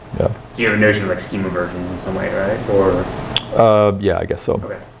 Okay. Yeah. Do you have a notion of like schema versions in some way, right? Or yeah, I guess so.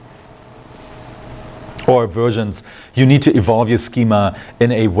 Okay. or versions, you need to evolve your schema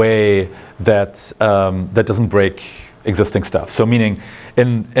in a way that that doesn't break existing stuff. So meaning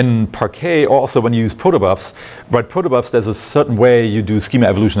in Parquet, or also when you use protobufs, right, protobufs, there's a certain way you do schema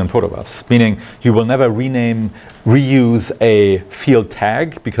evolution in protobufs, meaning you will never reuse a field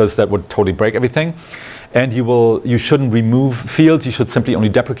tag because that would totally break everything. And you shouldn't remove fields, you should simply only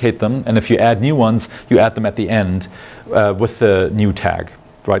deprecate them. And if you add new ones, you add them at the end with the new tag,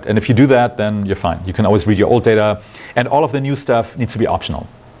 right? And if you do that, then you're fine. You can always read your old data, and all of the new stuff needs to be optional,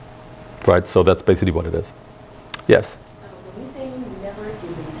 right? So that's basically what it is. Yes? When you say you never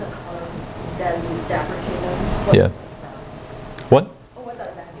delete a column, instead you deprecate them, Yeah. What? Oh, what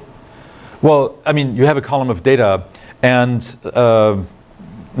does that mean? Well, I mean, you have a column of data, and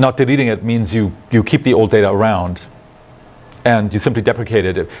not deleting it means you keep the old data around, and you simply deprecate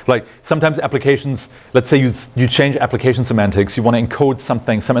it. Like sometimes applications, let's say you change application semantics, you want to encode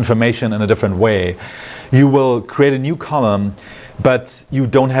some information in a different way. You will create a new column, but you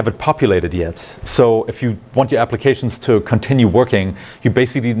don't have it populated yet. So if you want your applications to continue working, you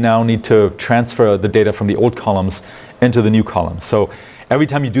basically now need to transfer the data from the old columns into the new columns. So every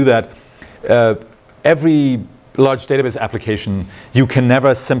time you do that, every large database application, you can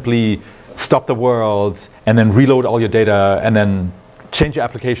never simply stop the world and then reload all your data and then change your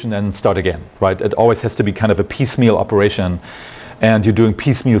application and start again, right? It always has to be kind of a piecemeal operation, and you're doing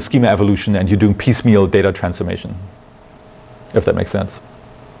piecemeal schema evolution and you're doing piecemeal data transformation, if that makes sense.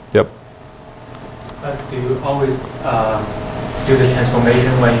 Yep. Do you always do the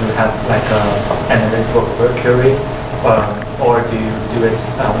transformation when you have like an analytical query, or do you do it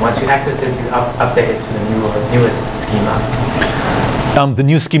once you access it, you update it to the newest schema? The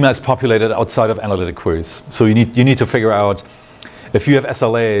new schema is populated outside of analytic queries. So you need to figure out, if you have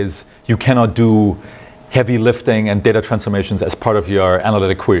SLAs, you cannot do heavy lifting and data transformations as part of your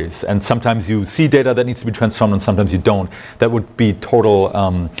analytic queries. And sometimes you see data that needs to be transformed and sometimes you don't. That would be total,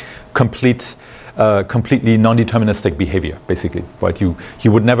 completely non-deterministic behavior, basically, right? You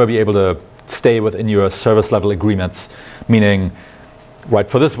would never be able to stay within your service level agreements, meaning, right,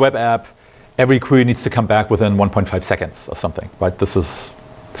 for this web app, every query needs to come back within 1.5 seconds or something, right? This is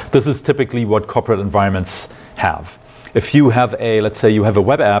typically what corporate environments have. If you have let's say you have a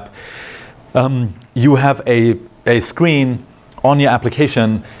web app, you have a screen on your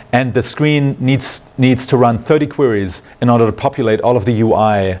application, and the screen needs to run 30 queries in order to populate all of the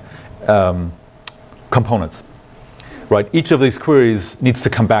UI components, right? Each of these queries needs to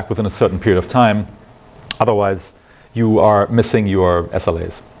come back within a certain period of time, otherwise you are missing your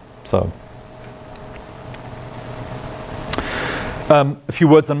SLAs. So. A few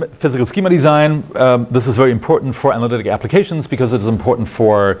words on physical schema design. This is very important for analytic applications because it is important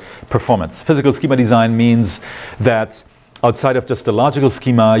for performance. Physical schema design means that outside of just the logical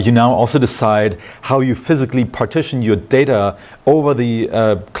schema, you now also decide how you physically partition your data over the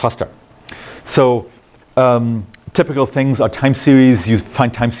cluster. So typical things are time series. You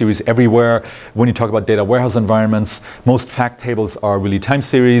find time series everywhere. When you talk about data warehouse environments, most fact tables are really time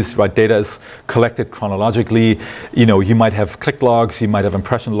series, right? Data is collected chronologically. You know, you might have click logs, you might have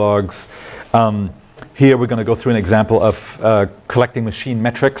impression logs. Here we're going to go through an example of collecting machine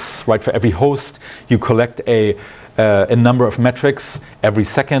metrics, right? For every host, you collect a number of metrics every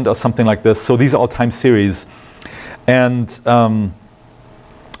second or something like this. So these are all time series. And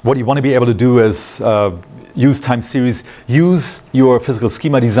what you want to be able to do is use time series, use your physical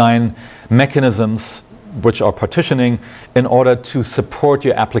schema design mechanisms, which are partitioning, in order to support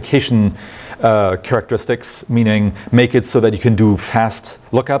your application characteristics, meaning make it so that you can do fast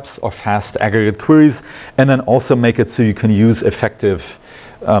lookups or fast aggregate queries, and then also make it so you can use effective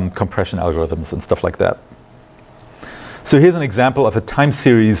compression algorithms and stuff like that. So here's an example of a time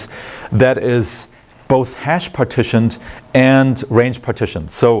series that is both hash partitioned and range partitioned.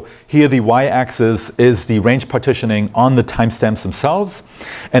 So here the y-axis is the range partitioning on the timestamps themselves,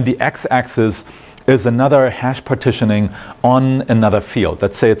 and the x-axis is another hash partitioning on another field.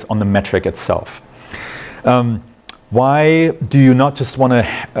 Let's say it's on the metric itself. Why do you not just want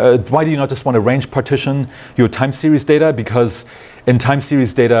to range partition your time series data? Because in time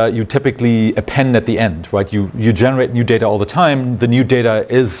series data, you typically append at the end, right? You generate new data all the time. The new data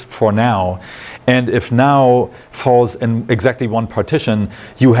is for now. And if now falls in exactly one partition,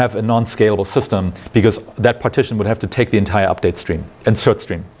 you have a non-scalable system, because that partition would have to take the entire update stream, insert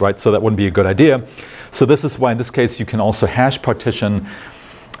stream, right? So that wouldn't be a good idea. So this is why in this case you can also hash partition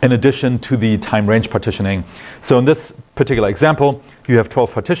in addition to the time range partitioning. So in this particular example, you have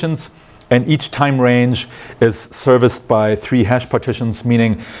 12 partitions, and each time range is serviced by 3 hash partitions,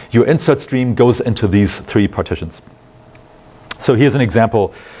 meaning your insert stream goes into these 3 partitions. So here's an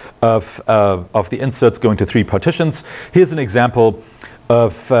example of the inserts going to 3 partitions. Here's an example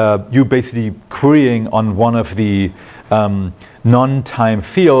of you basically querying on one of the non-time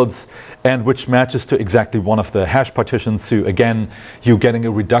fields, and which matches to exactly one of the hash partitions. So again, you're getting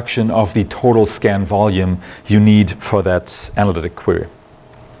a reduction of the total scan volume you need for that analytic query.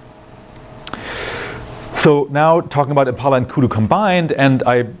 So now talking about Impala and Kudu combined, and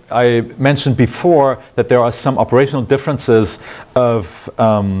I mentioned before that there are some operational differences of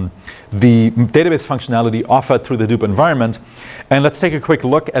the database functionality offered through the Hadoop environment. And let's take a quick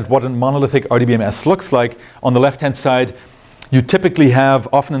look at what a monolithic RDBMS looks like. On the left-hand side, you typically have,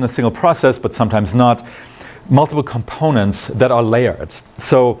 often in a single process, but sometimes not, multiple components that are layered.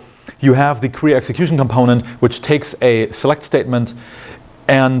 So you have the query execution component, which takes a select statement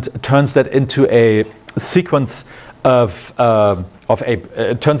and turns that into a sequence of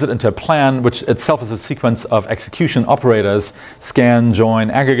turns it into a plan, which itself is a sequence of execution operators, scan, join,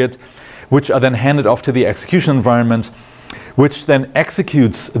 aggregate, which are then handed off to the execution environment, which then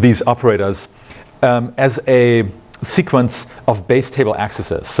executes these operators as a sequence of base table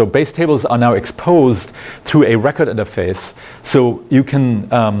accesses. So base tables are now exposed through a record interface. So you can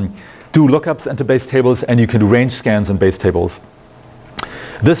do lookups into base tables, and you can do range scans in base tables.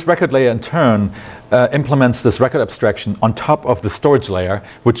 This record layer in turn implements this record abstraction on top of the storage layer,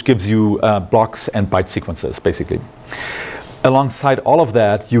 which gives you blocks and byte sequences, basically. Alongside all of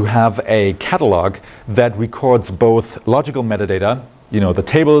that, you have a catalog that records both logical metadata, the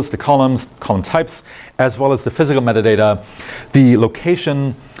tables, the columns, column types, as well as the physical metadata, the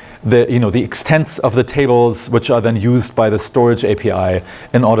location, the extents of the tables, which are then used by the storage API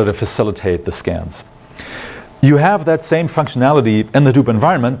in order to facilitate the scans. You have that same functionality in the Hadoop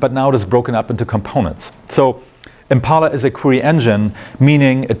environment, but now it is broken up into components. So Impala is a query engine,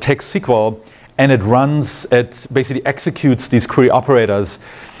 meaning it takes SQL and it basically executes these query operators,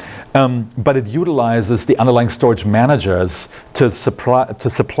 but it utilizes the underlying storage managers to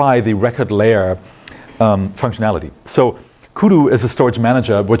supply the record layer functionality. So Kudu is a storage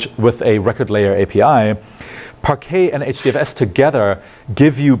manager with a record layer API. Parquet and HDFS together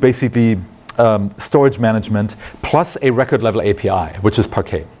give you basically storage management plus a record level API, which is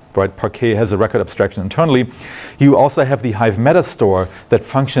Parquet. Right? Parquet has a record abstraction internally. You also have the Hive metastore that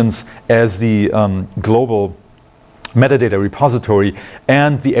functions as the global metadata repository,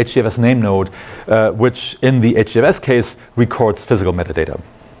 and the HDFS name node, which in the HDFS case records physical metadata.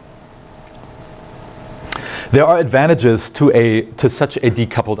 There are advantages to such a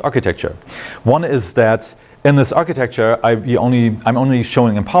decoupled architecture. One is that in this architecture, I'm only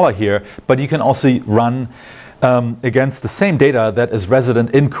showing Impala here, but you can also run against the same data that is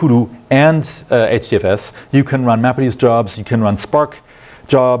resident in Kudu and HDFS. You can run MapReduce jobs, you can run Spark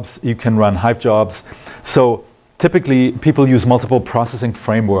jobs, you can run Hive jobs. So typically, people use multiple processing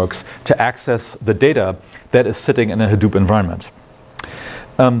frameworks to access the data that is sitting in a Hadoop environment.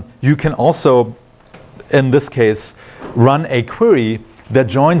 You can also, in this case, run a query that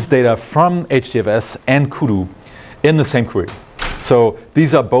joins data from HDFS and Kudu in the same query. So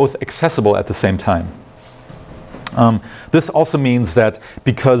these are both accessible at the same time. This also means that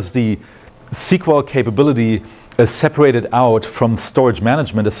because the SQL capability is separated out from storage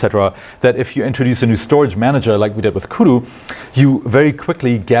management, etc., that if you introduce a new storage manager like we did with Kudu, you very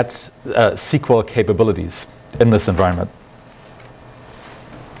quickly get SQL capabilities in this environment.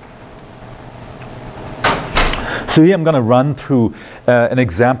 So here I'm going to run through an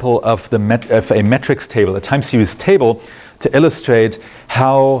example of a metrics table, a time series table, to illustrate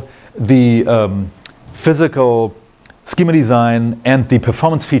how the physical schema design and the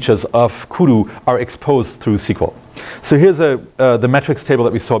performance features of Kudu are exposed through SQL. So here's the metrics table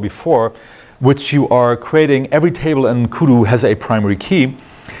that we saw before, which you are creating. Every table in Kudu has a primary key,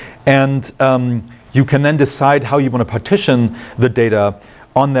 and you can then decide how you want to partition the data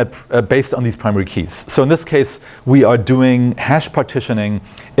on that based on these primary keys. So in this case, we are doing hash partitioning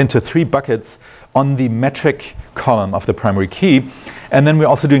into 3 buckets on the metric column of the primary key, and then we're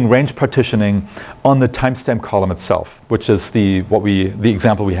also doing range partitioning on the timestamp column itself, which is the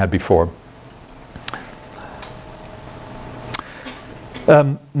example we had before.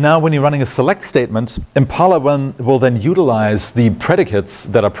 Now when you're running a select statement, Impala will then utilize the predicates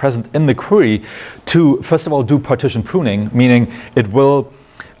that are present in the query to, first of all, do partition pruning, meaning it will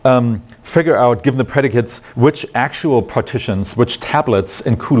figure out, given the predicates, which actual partitions, which tablets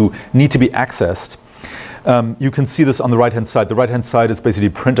in Kudu need to be accessed. You can see this on the right-hand side. The right-hand side is basically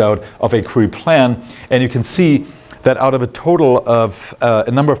a printout of a query plan, and you can see that out of a total of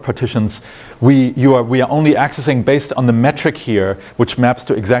a number of partitions, we are only accessing, based on the metric here, which maps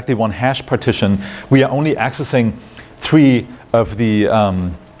to exactly 1 hash partition, we are only accessing 3 of the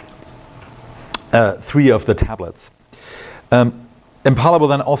 3 of the tablets. Impala will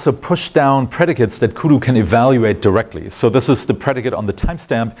then also push down predicates that Kudu can evaluate directly. So this is the predicate on the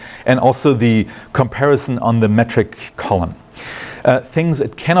timestamp and also the comparison on the metric column. Things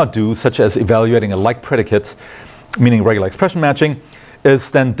it cannot do, such as evaluating a like predicate, meaning regular expression matching,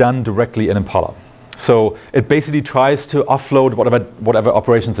 is then done directly in Impala. So it basically tries to offload whatever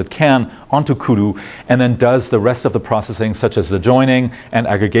operations it can onto Kudu and then does the rest of the processing, such as the joining and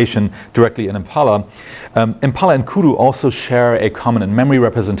aggregation, directly in Impala. Impala and Kudu also share a common in-memory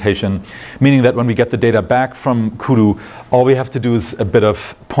representation, meaning that when we get the data back from Kudu, all we have to do is a bit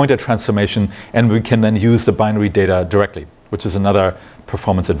of pointer transformation and we can then use the binary data directly, which is another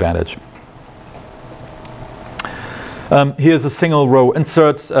performance advantage. Here's a single row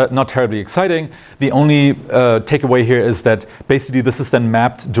insert, not terribly exciting. The only takeaway here is that basically this is then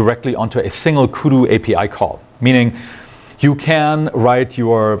mapped directly onto a single Kudu API call, meaning you can write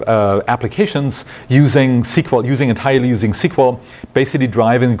your applications using SQL, entirely using SQL, basically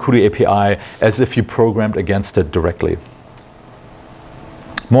driving the Kudu API as if you programmed against it directly.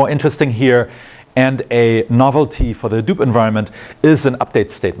 More interesting here, and a novelty for the Hadoop environment, is an update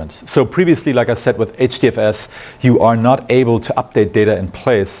statement. So previously, like I said, with HDFS, you are not able to update data in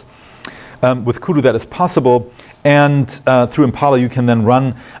place. With Kudu, that is possible. And through Impala, you can then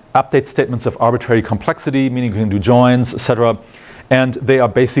run update statements of arbitrary complexity, meaning you can do joins, etc. And they are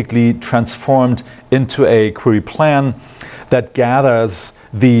basically transformed into a query plan that gathers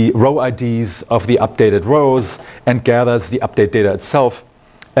the row IDs of the updated rows and gathers the update data itself,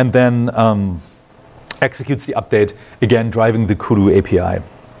 and then executes the update, again driving the Kudu API.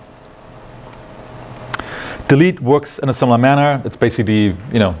 Delete works in a similar manner. It's basically,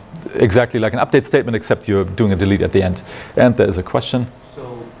 exactly like an update statement, except you're doing a delete at the end. And there is a question.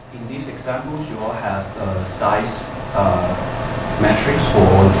 So in these examples, you all have size metrics for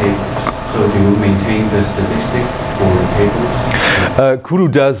all the tables. So do you maintain the statistic for the tables? Kudu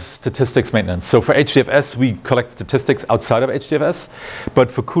does statistics maintenance. So for HDFS, we collect statistics outside of HDFS,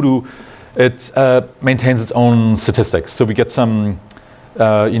 but for Kudu, it maintains its own statistics. So we get some,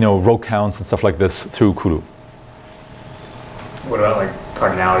 row counts and stuff like this through Kudu. What about like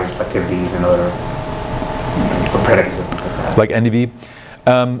cardinality, selectivities, and other predicates like that? Like NDV?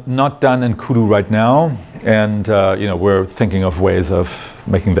 Not done in Kudu right now, and we're thinking of ways of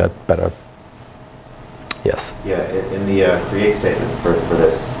making that better. Yes. Yeah, in the create statement for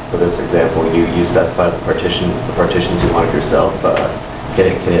this example, you specify the partitions you want yourself. Can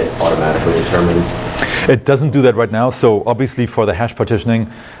it automatically determine? It doesn't do that right now. So obviously for the hash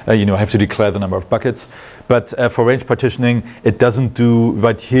partitioning, I have to declare the number of buckets. But for range partitioning, it doesn't do,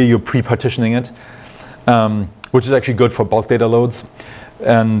 right here you're pre-partitioning it, which is actually good for bulk data loads.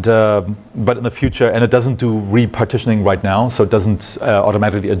 And but in the future, and it doesn't do re-partitioning right now, so it doesn't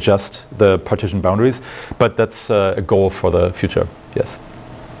automatically adjust the partition boundaries. But that's a goal for the future. Yes.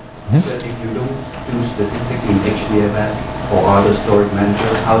 But if you don't do statistics in HDFS or other storage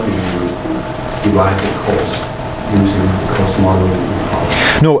manager, how do you derive the cost using the cost model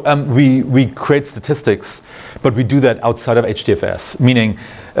in No, we create statistics, but we do that outside of HDFS, meaning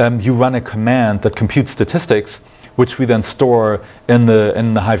you run a command that computes statistics, which we then store in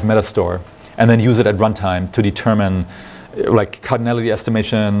the Hive metastore, and then use it at runtime to determine like cardinality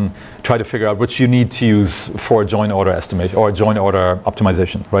estimation, try to figure out which you need to use for join order estimation or join order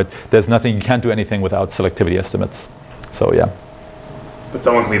optimization, right? There's nothing, you can't do anything without selectivity estimates. So yeah. But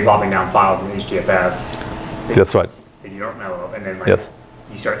someone can be plopping down files in HDFS. That's right. That you don't know, and then Yes.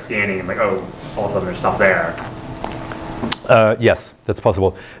 You start scanning and all of a sudden there's stuff there. Yes, that's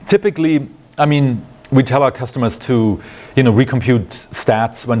possible. Typically, we tell our customers to, recompute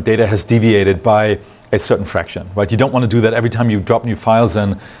stats when data has deviated by a certain fraction, right? You don't want to do that every time you drop new files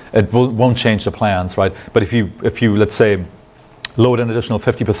in. It won't change the plans, right? But if you let's say load an additional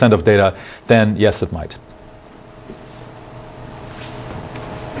 50% of data, then yes, it might.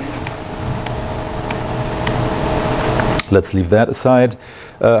 Let's leave that aside.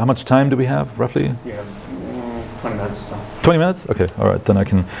 How much time do we have, roughly? You have 20 minutes or so. 20 minutes? Okay, all right. Then I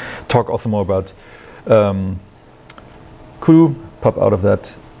can talk also more about Kudu, pop out of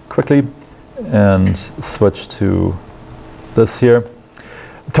that quickly, and switch to this here.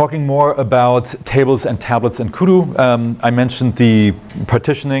 Talking more about tables and tablets in Kudu. I mentioned the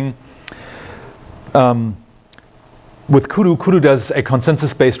partitioning. With Kudu, Kudu does a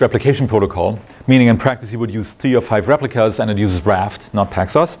consensus-based replication protocol, meaning in practice you would use 3 or 5 replicas, and it uses Raft, not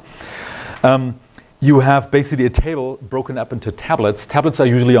Paxos. You have basically a table broken up into tablets. Tablets are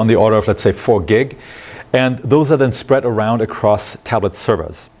usually on the order of, let's say, 4 gig, and those are then spread around across tablet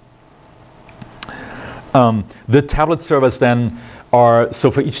servers. The tablet servers then are,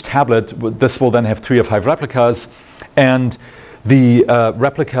 so for each tablet, this will then have 3 or 5 replicas, and the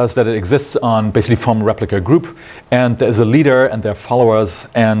replicas that it exists on basically form a replica group, and there's a leader and there are followers,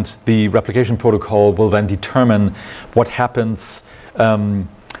 and the replication protocol will then determine what happens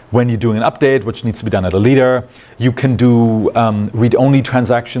when you're doing an update, which needs to be done at a leader. You can do read-only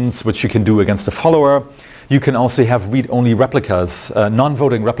transactions, which you can do against a follower. You can also have read-only replicas,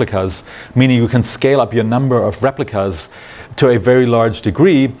 non-voting replicas, meaning you can scale up your number of replicas to a very large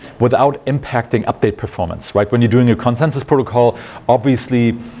degree without impacting update performance, right? When you're doing a consensus protocol,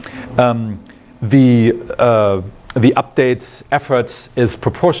 obviously the update effort is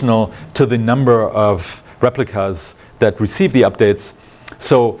proportional to the number of replicas that receive the updates.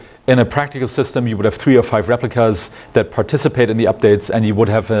 So in a practical system, you would have 3 or 5 replicas that participate in the updates, and you would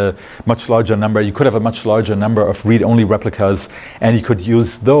have a much larger number. You could have a much larger number of read-only replicas, and you could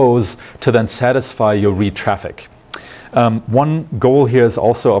use those to then satisfy your read traffic. One goal here is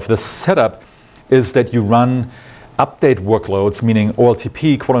also of this setup is that you run update workloads, meaning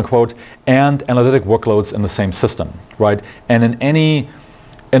OLTP, quote unquote, and analytic workloads in the same system, right? And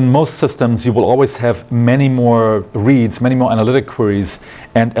in most systems, you will always have many more reads, many more analytic queries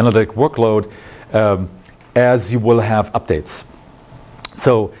and analytic workload as you will have updates.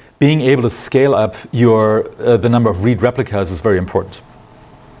 So being able to scale up your the number of read replicas is very important.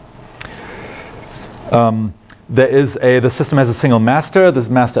 The system has a single master. This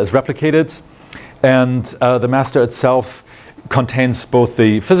master is replicated, and the master itself contains both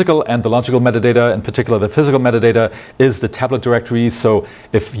the physical and the logical metadata. In particular, the physical metadata is the tablet directory. So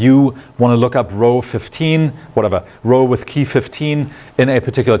if you want to look up row 15, whatever, row with key 15 in a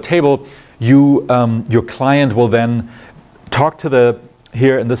particular table, your client will then talk to the,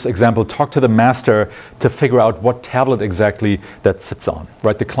 here in this example, talk to the master to figure out what tablet exactly that sits on,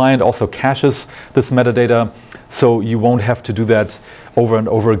 right? The client also caches this metadata, so you won't have to do that over and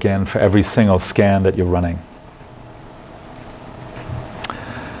over again for every single scan that you're running.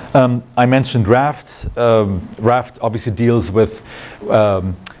 I mentioned Raft. Raft obviously deals with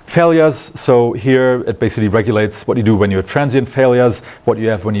failures. So here it basically regulates what you do when you have transient failures, what you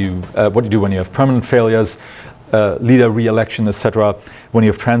do when you have permanent failures, leader re-election, etc. When you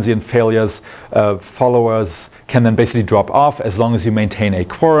have transient failures, followers can then basically drop off as long as you maintain a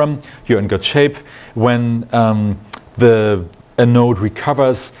quorum. You're in good shape. When a node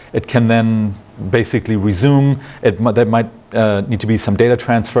recovers, it can then basically resume. There might need to be some data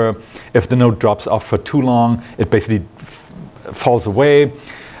transfer. If the node drops off for too long, it basically falls away.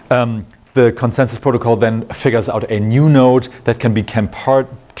 The consensus protocol then figures out a new node that can become part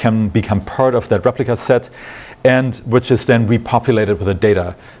of that replica set, and which is then repopulated with the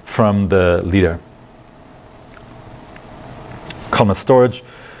data from the leader. Columnar storage.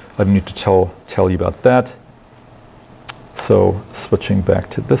 I don't need to tell you about that. So switching back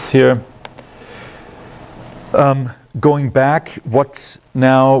to this here. Going back, what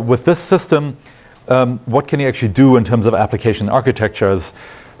now with this system, what can you actually do in terms of application architectures?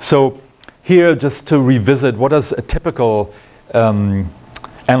 So here, just to revisit, what does a typical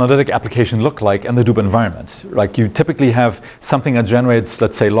analytic application look like in the Hadoop environment? Like you typically have something that generates,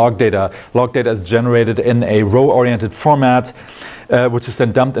 let's say, log data. Log data is generated in a row-oriented format, which is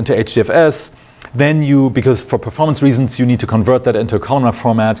then dumped into HDFS. Then because for performance reasons, you need to convert that into a columnar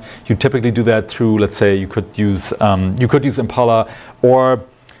format. You typically do that through, let's say, you could use Impala or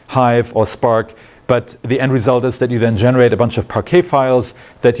Hive or Spark. But the end result is that you then generate a bunch of Parquet files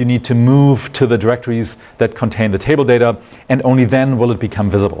that you need to move to the directories that contain the table data, and only then will it become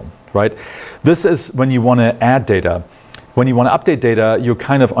visible, right? This is when you want to add data. When you want to update data, you're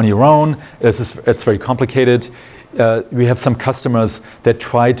kind of on your own. It's very complicated. We have some customers that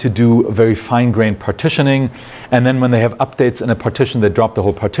try to do very fine-grained partitioning, and then when they have updates in a partition, they drop the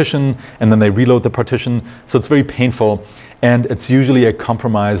whole partition, and then they reload the partition. So it's very painful, and it's usually a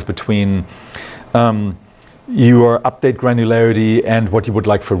compromise between your update granularity and what you would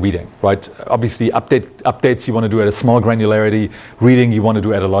like for reading, right? Obviously, updates you want to do at a small granularity, reading you want to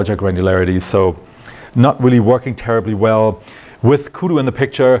do at a larger granularity, so not really working terribly well. With Kudu in the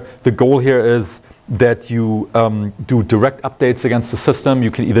picture, the goal here is that you do direct updates against the system.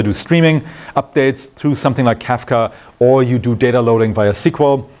 You can either do streaming updates through something like Kafka, or you do data loading via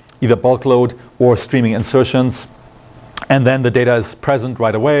SQL, either bulk load or streaming insertions. And then the data is present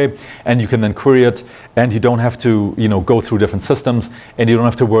right away, and you can then query it, and you don't have to go through different systems, and you don't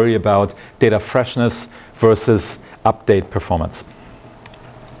have to worry about data freshness versus update performance.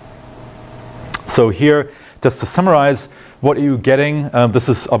 So here, just to summarize, what are you getting? This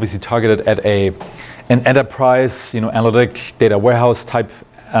is obviously targeted at an enterprise, analytic data warehouse type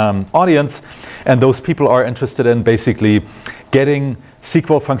audience, and those people are interested in basically getting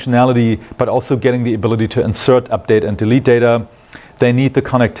SQL functionality, but also getting the ability to insert, update, and delete data. They need the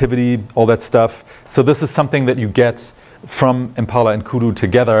connectivity, all that stuff. So this is something that you get from Impala and Kudu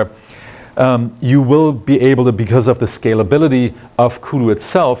together. You will be able to, because of the scalability of Kudu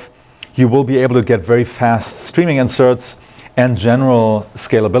itself, you will be able to get very fast streaming inserts and general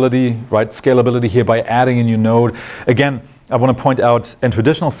scalability, right? Scalability here by adding a new node. Again, I want to point out in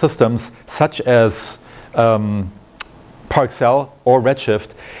traditional systems such as Parcel or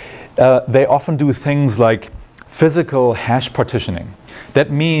Redshift, they often do things like physical hash partitioning.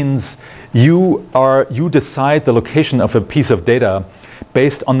 That means you decide the location of a piece of data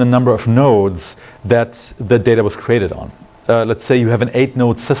based on the number of nodes that the data was created on. Let's say you have an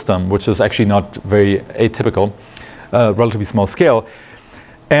 8-node system, which is actually not very atypical, relatively small scale,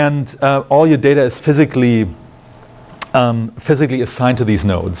 and all your data is physically assigned to these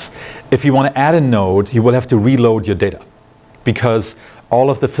nodes. If you want to add a node, you will have to reload your data because all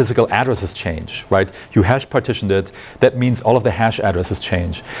of the physical addresses change, right? You hash partitioned it. That means all of the hash addresses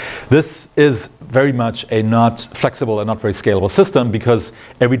change. This is very much a not flexible and not very scalable system because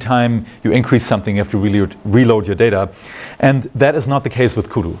every time you increase something, you have to reload your data. And that is not the case with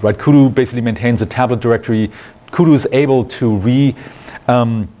Kudu, right? Kudu basically maintains a tablet directory. Kudu is able to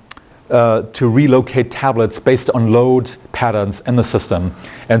relocate tablets based on load patterns in the system.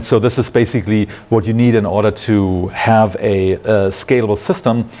 And so this is basically what you need in order to have a scalable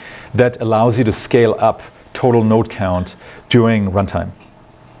system that allows you to scale up total node count during runtime.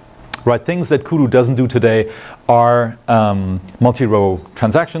 Right, things that Kudu doesn't do today are multi-row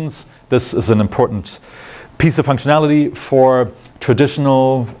transactions. This is an important piece of functionality for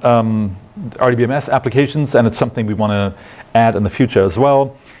traditional RDBMS applications, and it's something we want to add in the future as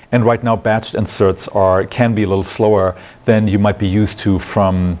well. And right now, batched inserts can be a little slower than you might be used to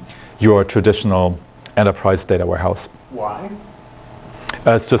from your traditional enterprise data warehouse. Why?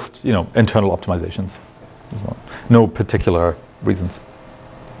 It's just internal optimizations. No particular reasons.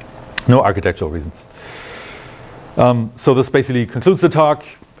 No architectural reasons. So this basically concludes the talk.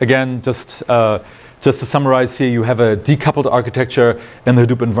 Again, just to summarize here, you have a decoupled architecture in the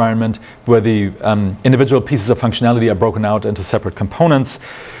Hadoop environment where the individual pieces of functionality are broken out into separate components.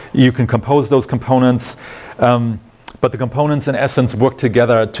 You can compose those components, but the components in essence work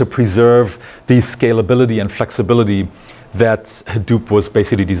together to preserve the scalability and flexibility that Hadoop was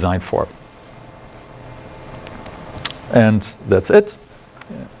basically designed for. And that's it.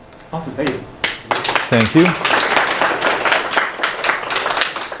 Awesome, thank you. Thank you.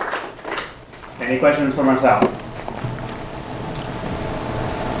 Any questions for Marcel?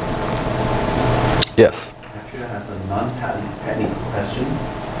 Yes. Actually, I have a non-technical question.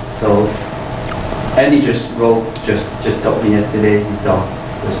 So, Andy just told me yesterday his dog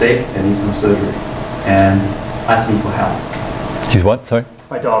was sick and needs some surgery, and asked me for help. He's what? Sorry?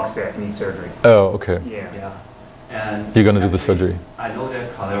 My dog's sick, needs surgery. Oh, okay. Yeah. Yeah. And You're going to do the surgery. I know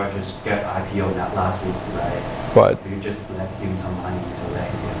that Cloudera just got IPO that last week, right? Right. You just let him some money so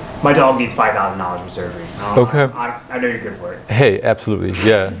that he can. My dog needs $5,000 for surgery. Okay. I know you're good for it. Hey, absolutely.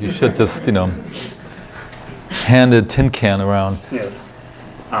 Yeah, you should just, hand a tin can around. Yes.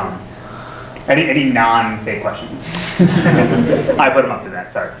 Any non-fake questions? I put them up to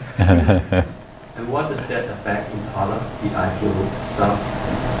that, sorry. And what does that affect Impala, the IPO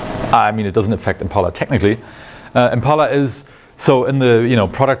stuff? I mean, it doesn't affect Impala technically. Impala is, so in the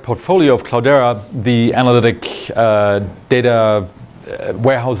product portfolio of Cloudera, the analytic data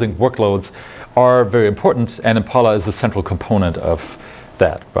warehousing workloads are very important, and Impala is a central component of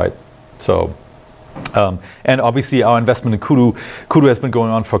that, right? So, and obviously our investment in Kudu has been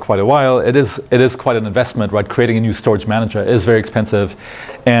going on for quite a while. It is quite an investment, right? Creating a new storage manager is very expensive,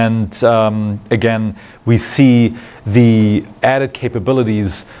 and again, we see the added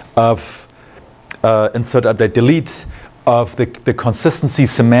capabilities of insert, update, delete, of the consistency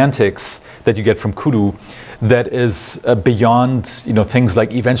semantics that you get from Kudu that is beyond things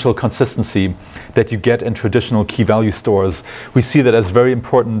like eventual consistency that you get in traditional key value stores. We see that as very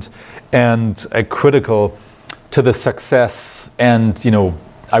important and critical to the success and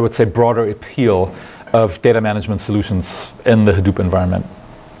I would say broader appeal of data management solutions in the Hadoop environment.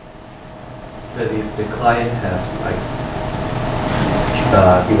 But if the client has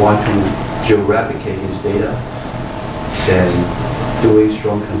he wants to geo-replicate his data, then doing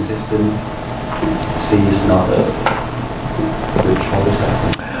strong consistency is not a good choice.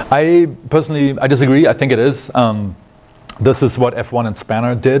 I personally disagree. I think it is. This is what F1 and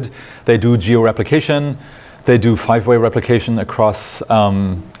Spanner did. They do geo-replication. They do 5-way replication across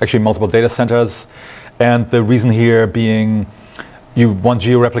actually multiple data centers. And the reason here being you want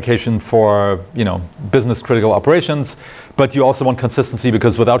geo-replication for business critical operations, but you also want consistency,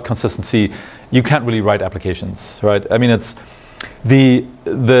 because without consistency, you can't really write applications, right? I mean, it's the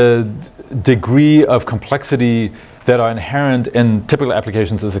degree of complexity that are inherent in typical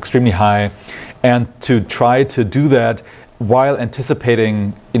applications is extremely high, and to try to do that while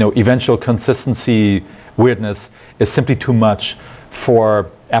anticipating, eventual consistency weirdness is simply too much for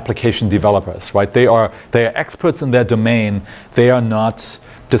application developers, right? They are experts in their domain. They are not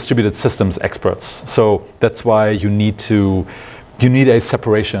distributed systems experts. So that's why you need a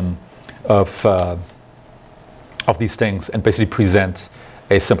separation of these things and basically present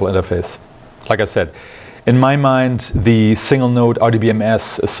a simple interface. Like I said, in my mind, the single node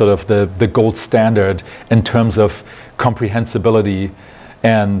RDBMS is sort of the gold standard in terms of comprehensibility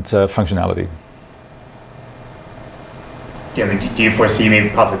and functionality. Yeah, I mean, do you foresee maybe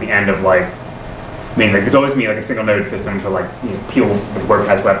possibly the end of there's always been a single node system for people with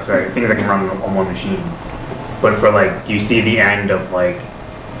WordPress website, things that can run on one machine. But for do you see the end of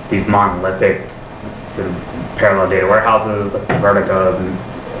these monolithic sort of parallel data warehouses, like Verticas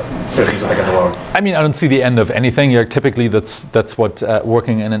and systems like the world? I mean, I don't see the end of anything. Typically, that's what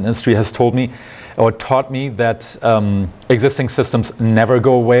working in an industry has told me, or taught me, that existing systems never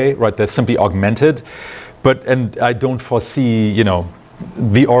go away, right? They're simply augmented. And I don't foresee,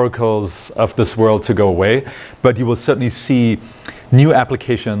 the oracles of this world to go away, but you will certainly see new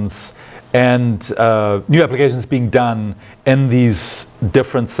applications and new applications being done in these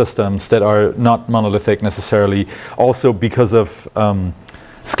different systems that are not monolithic necessarily, also because of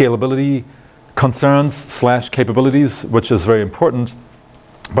scalability concerns / capabilities, which is very important.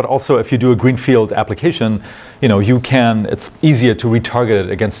 But also, if you do a greenfield application, it's easier to retarget it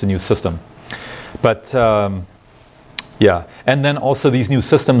against a new system. But yeah, and then also these new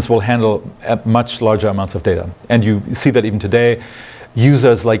systems will handle much larger amounts of data. And you see that even today,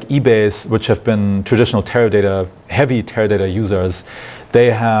 users like eBay's, which have been traditional Teradata, heavy Teradata users,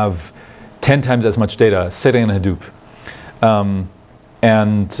 they have 10 times as much data sitting in Hadoop.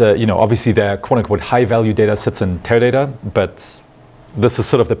 Obviously their quote-unquote high-value data sits in Teradata, but this is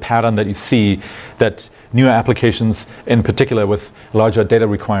sort of the pattern that you see, that newer applications, in particular with larger data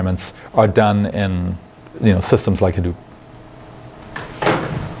requirements, are done in systems like Hadoop.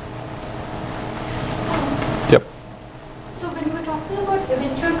 Yep. So when you were talking about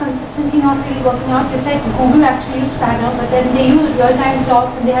eventual consistency not really working out, you said Google actually used Spanner, but then they used real-time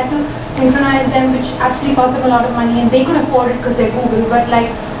clocks and they had to synchronize them, which actually cost them a lot of money, and they could afford it because they're Google. But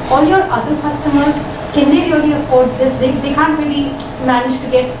all your other customers, can they really afford this? They can't really manage to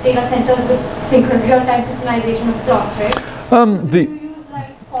get data centers with real-time synchronization of clocks, right? Do you use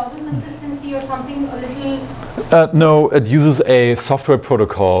causal consistency or something a little? No, it uses a software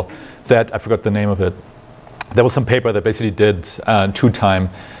protocol that, I forgot the name of it. There was some paper that basically did two-time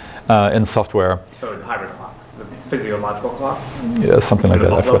in software. So the hybrid clocks, the physiological clocks? Yeah, something like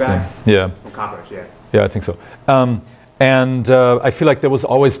that. I forgot the name. Yeah. From Cockroach, yeah. Yeah, I think so. And I feel like there was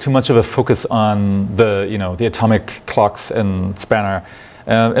always too much of a focus on the atomic clocks in Spanner.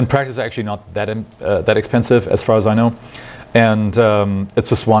 In practice, actually not that expensive, as far as I know, and it's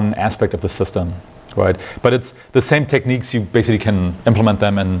just one aspect of the system, right? But it's the same techniques. You basically can implement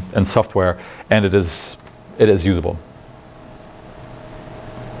them in software, and it is usable.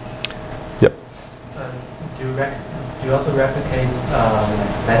 Yep. Do you also replicate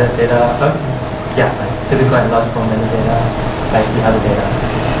metadata? Physical and logical metadata, like the other data.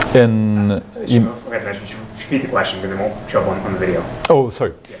 Repeat the question because it won't show up on the video. Oh,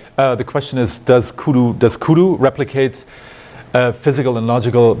 sorry. Yeah. The question is, does Kudu replicate physical and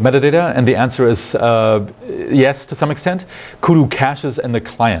logical metadata? And the answer is yes, to some extent. Kudu caches in the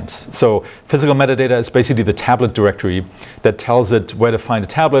client. So physical metadata is basically the tablet directory that tells it where to find a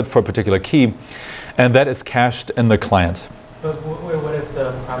tablet for a particular key, and that is cached in the client. But what if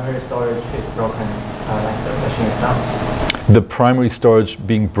the primary storage is broken, like the machine is not? The primary storage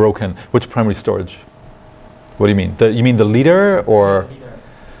being broken. Which primary storage? What do you mean? You mean the leader, or? Yeah, leader.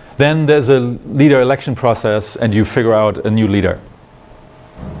 Then there's a leader election process, and you figure out a new leader.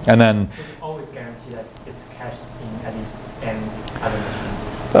 And then. So you always guarantee that it's cached in at least n other machines.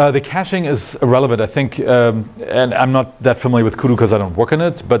 The caching is irrelevant, I think, and I'm not that familiar with Kudu because I don't work on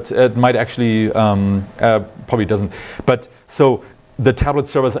it, but it might actually, probably doesn't. But so the tablet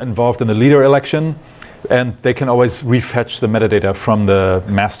servers are involved in the leader election, and they can always refetch the metadata from the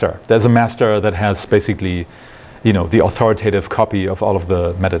master. There's a master that has basically, the authoritative copy of all of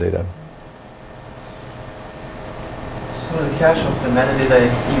the metadata. So the cache of the metadata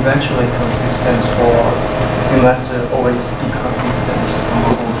is eventually consistent, or it must always be consistent?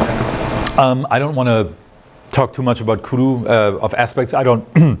 I don't want to talk too much about Kudu of aspects I don't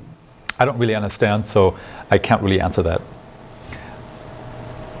I don't really understand, so I can't really answer that.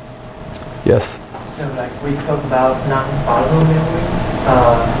 Yes. So like we talked about non-volatile memory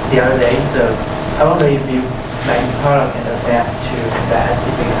the other day. So I wonder if you like Impala can adapt to that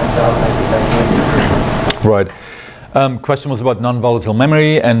if it comes out like Right. Question was about non-volatile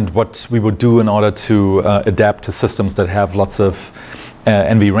memory and what we would do in order to adapt to systems that have lots of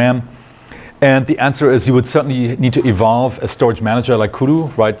NVRAM. And the answer is you would certainly need to evolve a storage manager like Kudu,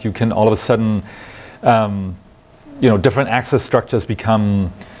 right? You can all of a sudden, different access structures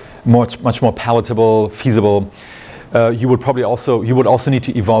become much more palatable, feasible. You would also need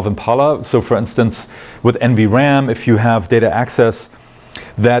to evolve Impala. So for instance, with NVRAM, if you have data access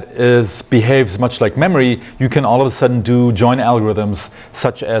that behaves much like memory, you can all of a sudden do join algorithms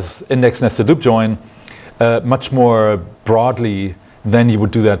such as index nested loop join much more broadly than you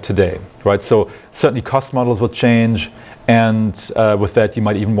would do that today, right? So certainly cost models will change, and with that you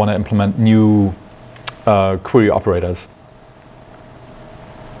might even want to implement new query operators.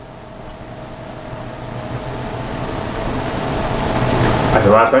 So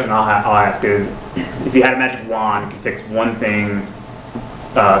the last question I'll ask is, if you had a magic wand, you could fix one thing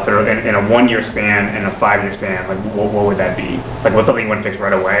sort of in a 1 year span and a 5 year span, like what would that be? Like what's something you want to fix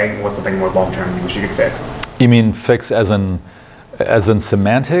right away? What's something more long term you wish you could fix? You mean fix as in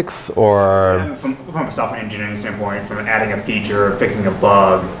semantics, or? Yeah, from a software engineering standpoint, from adding a feature, fixing a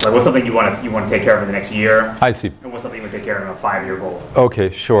bug, like what's something you want to take care of in the next year? I see. And what's something you would take care of in a 5 year goal?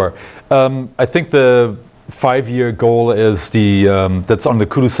 Okay, sure. I think the 5 year goal is that's on the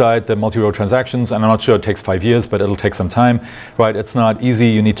Kudu side, the multi-row transactions, and I'm not sure it takes 5 years, but it'll take some time, right? It's not easy.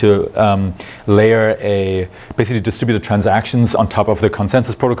 You need to layer basically distributed transactions on top of the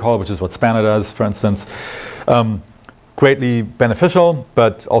consensus protocol, which is what Spanner does, for instance. Greatly beneficial,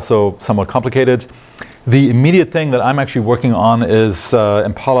 but also somewhat complicated. The immediate thing that I'm actually working on is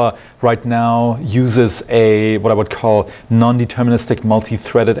Impala right now uses what I would call non-deterministic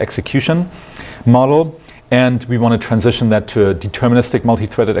multi-threaded execution model. And we want to transition that to a deterministic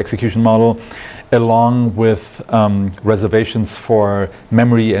multi-threaded execution model along with reservations for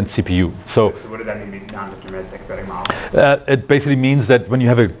memory and CPU. So what does that mean, non-deterministic threading model? It basically means that when you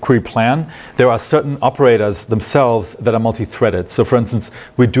have a query plan, there are certain operators themselves that are multi-threaded. So for instance,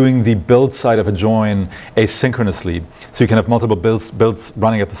 we're doing the build side of a join asynchronously. So you can have multiple builds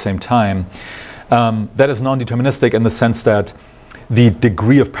running at the same time. That is non-deterministic in the sense that the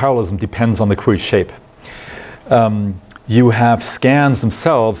degree of parallelism depends on the query shape. You have scans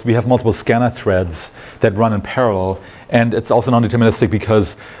themselves. We have multiple scanner threads that run in parallel, and it's also non-deterministic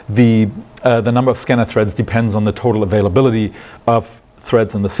because the number of scanner threads depends on the total availability of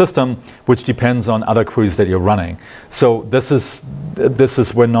threads in the system, which depends on other queries that you're running. So this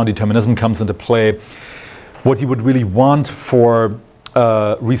is where non-determinism comes into play. What you would really want for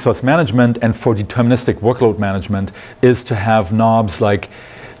resource management and for deterministic workload management is to have knobs like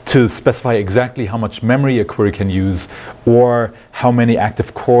to specify exactly how much memory a query can use or how many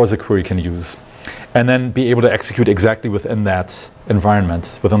active cores a query can use, and then be able to execute exactly within that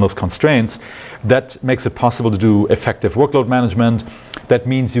environment, within those constraints. That makes it possible to do effective workload management. That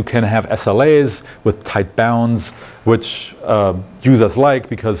means you can have SLAs with tight bounds, which users like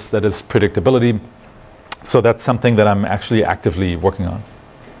because that is predictability. So that's something that I'm actually actively working on.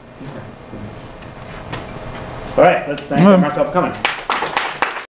 All right, let's thank Marcel for coming.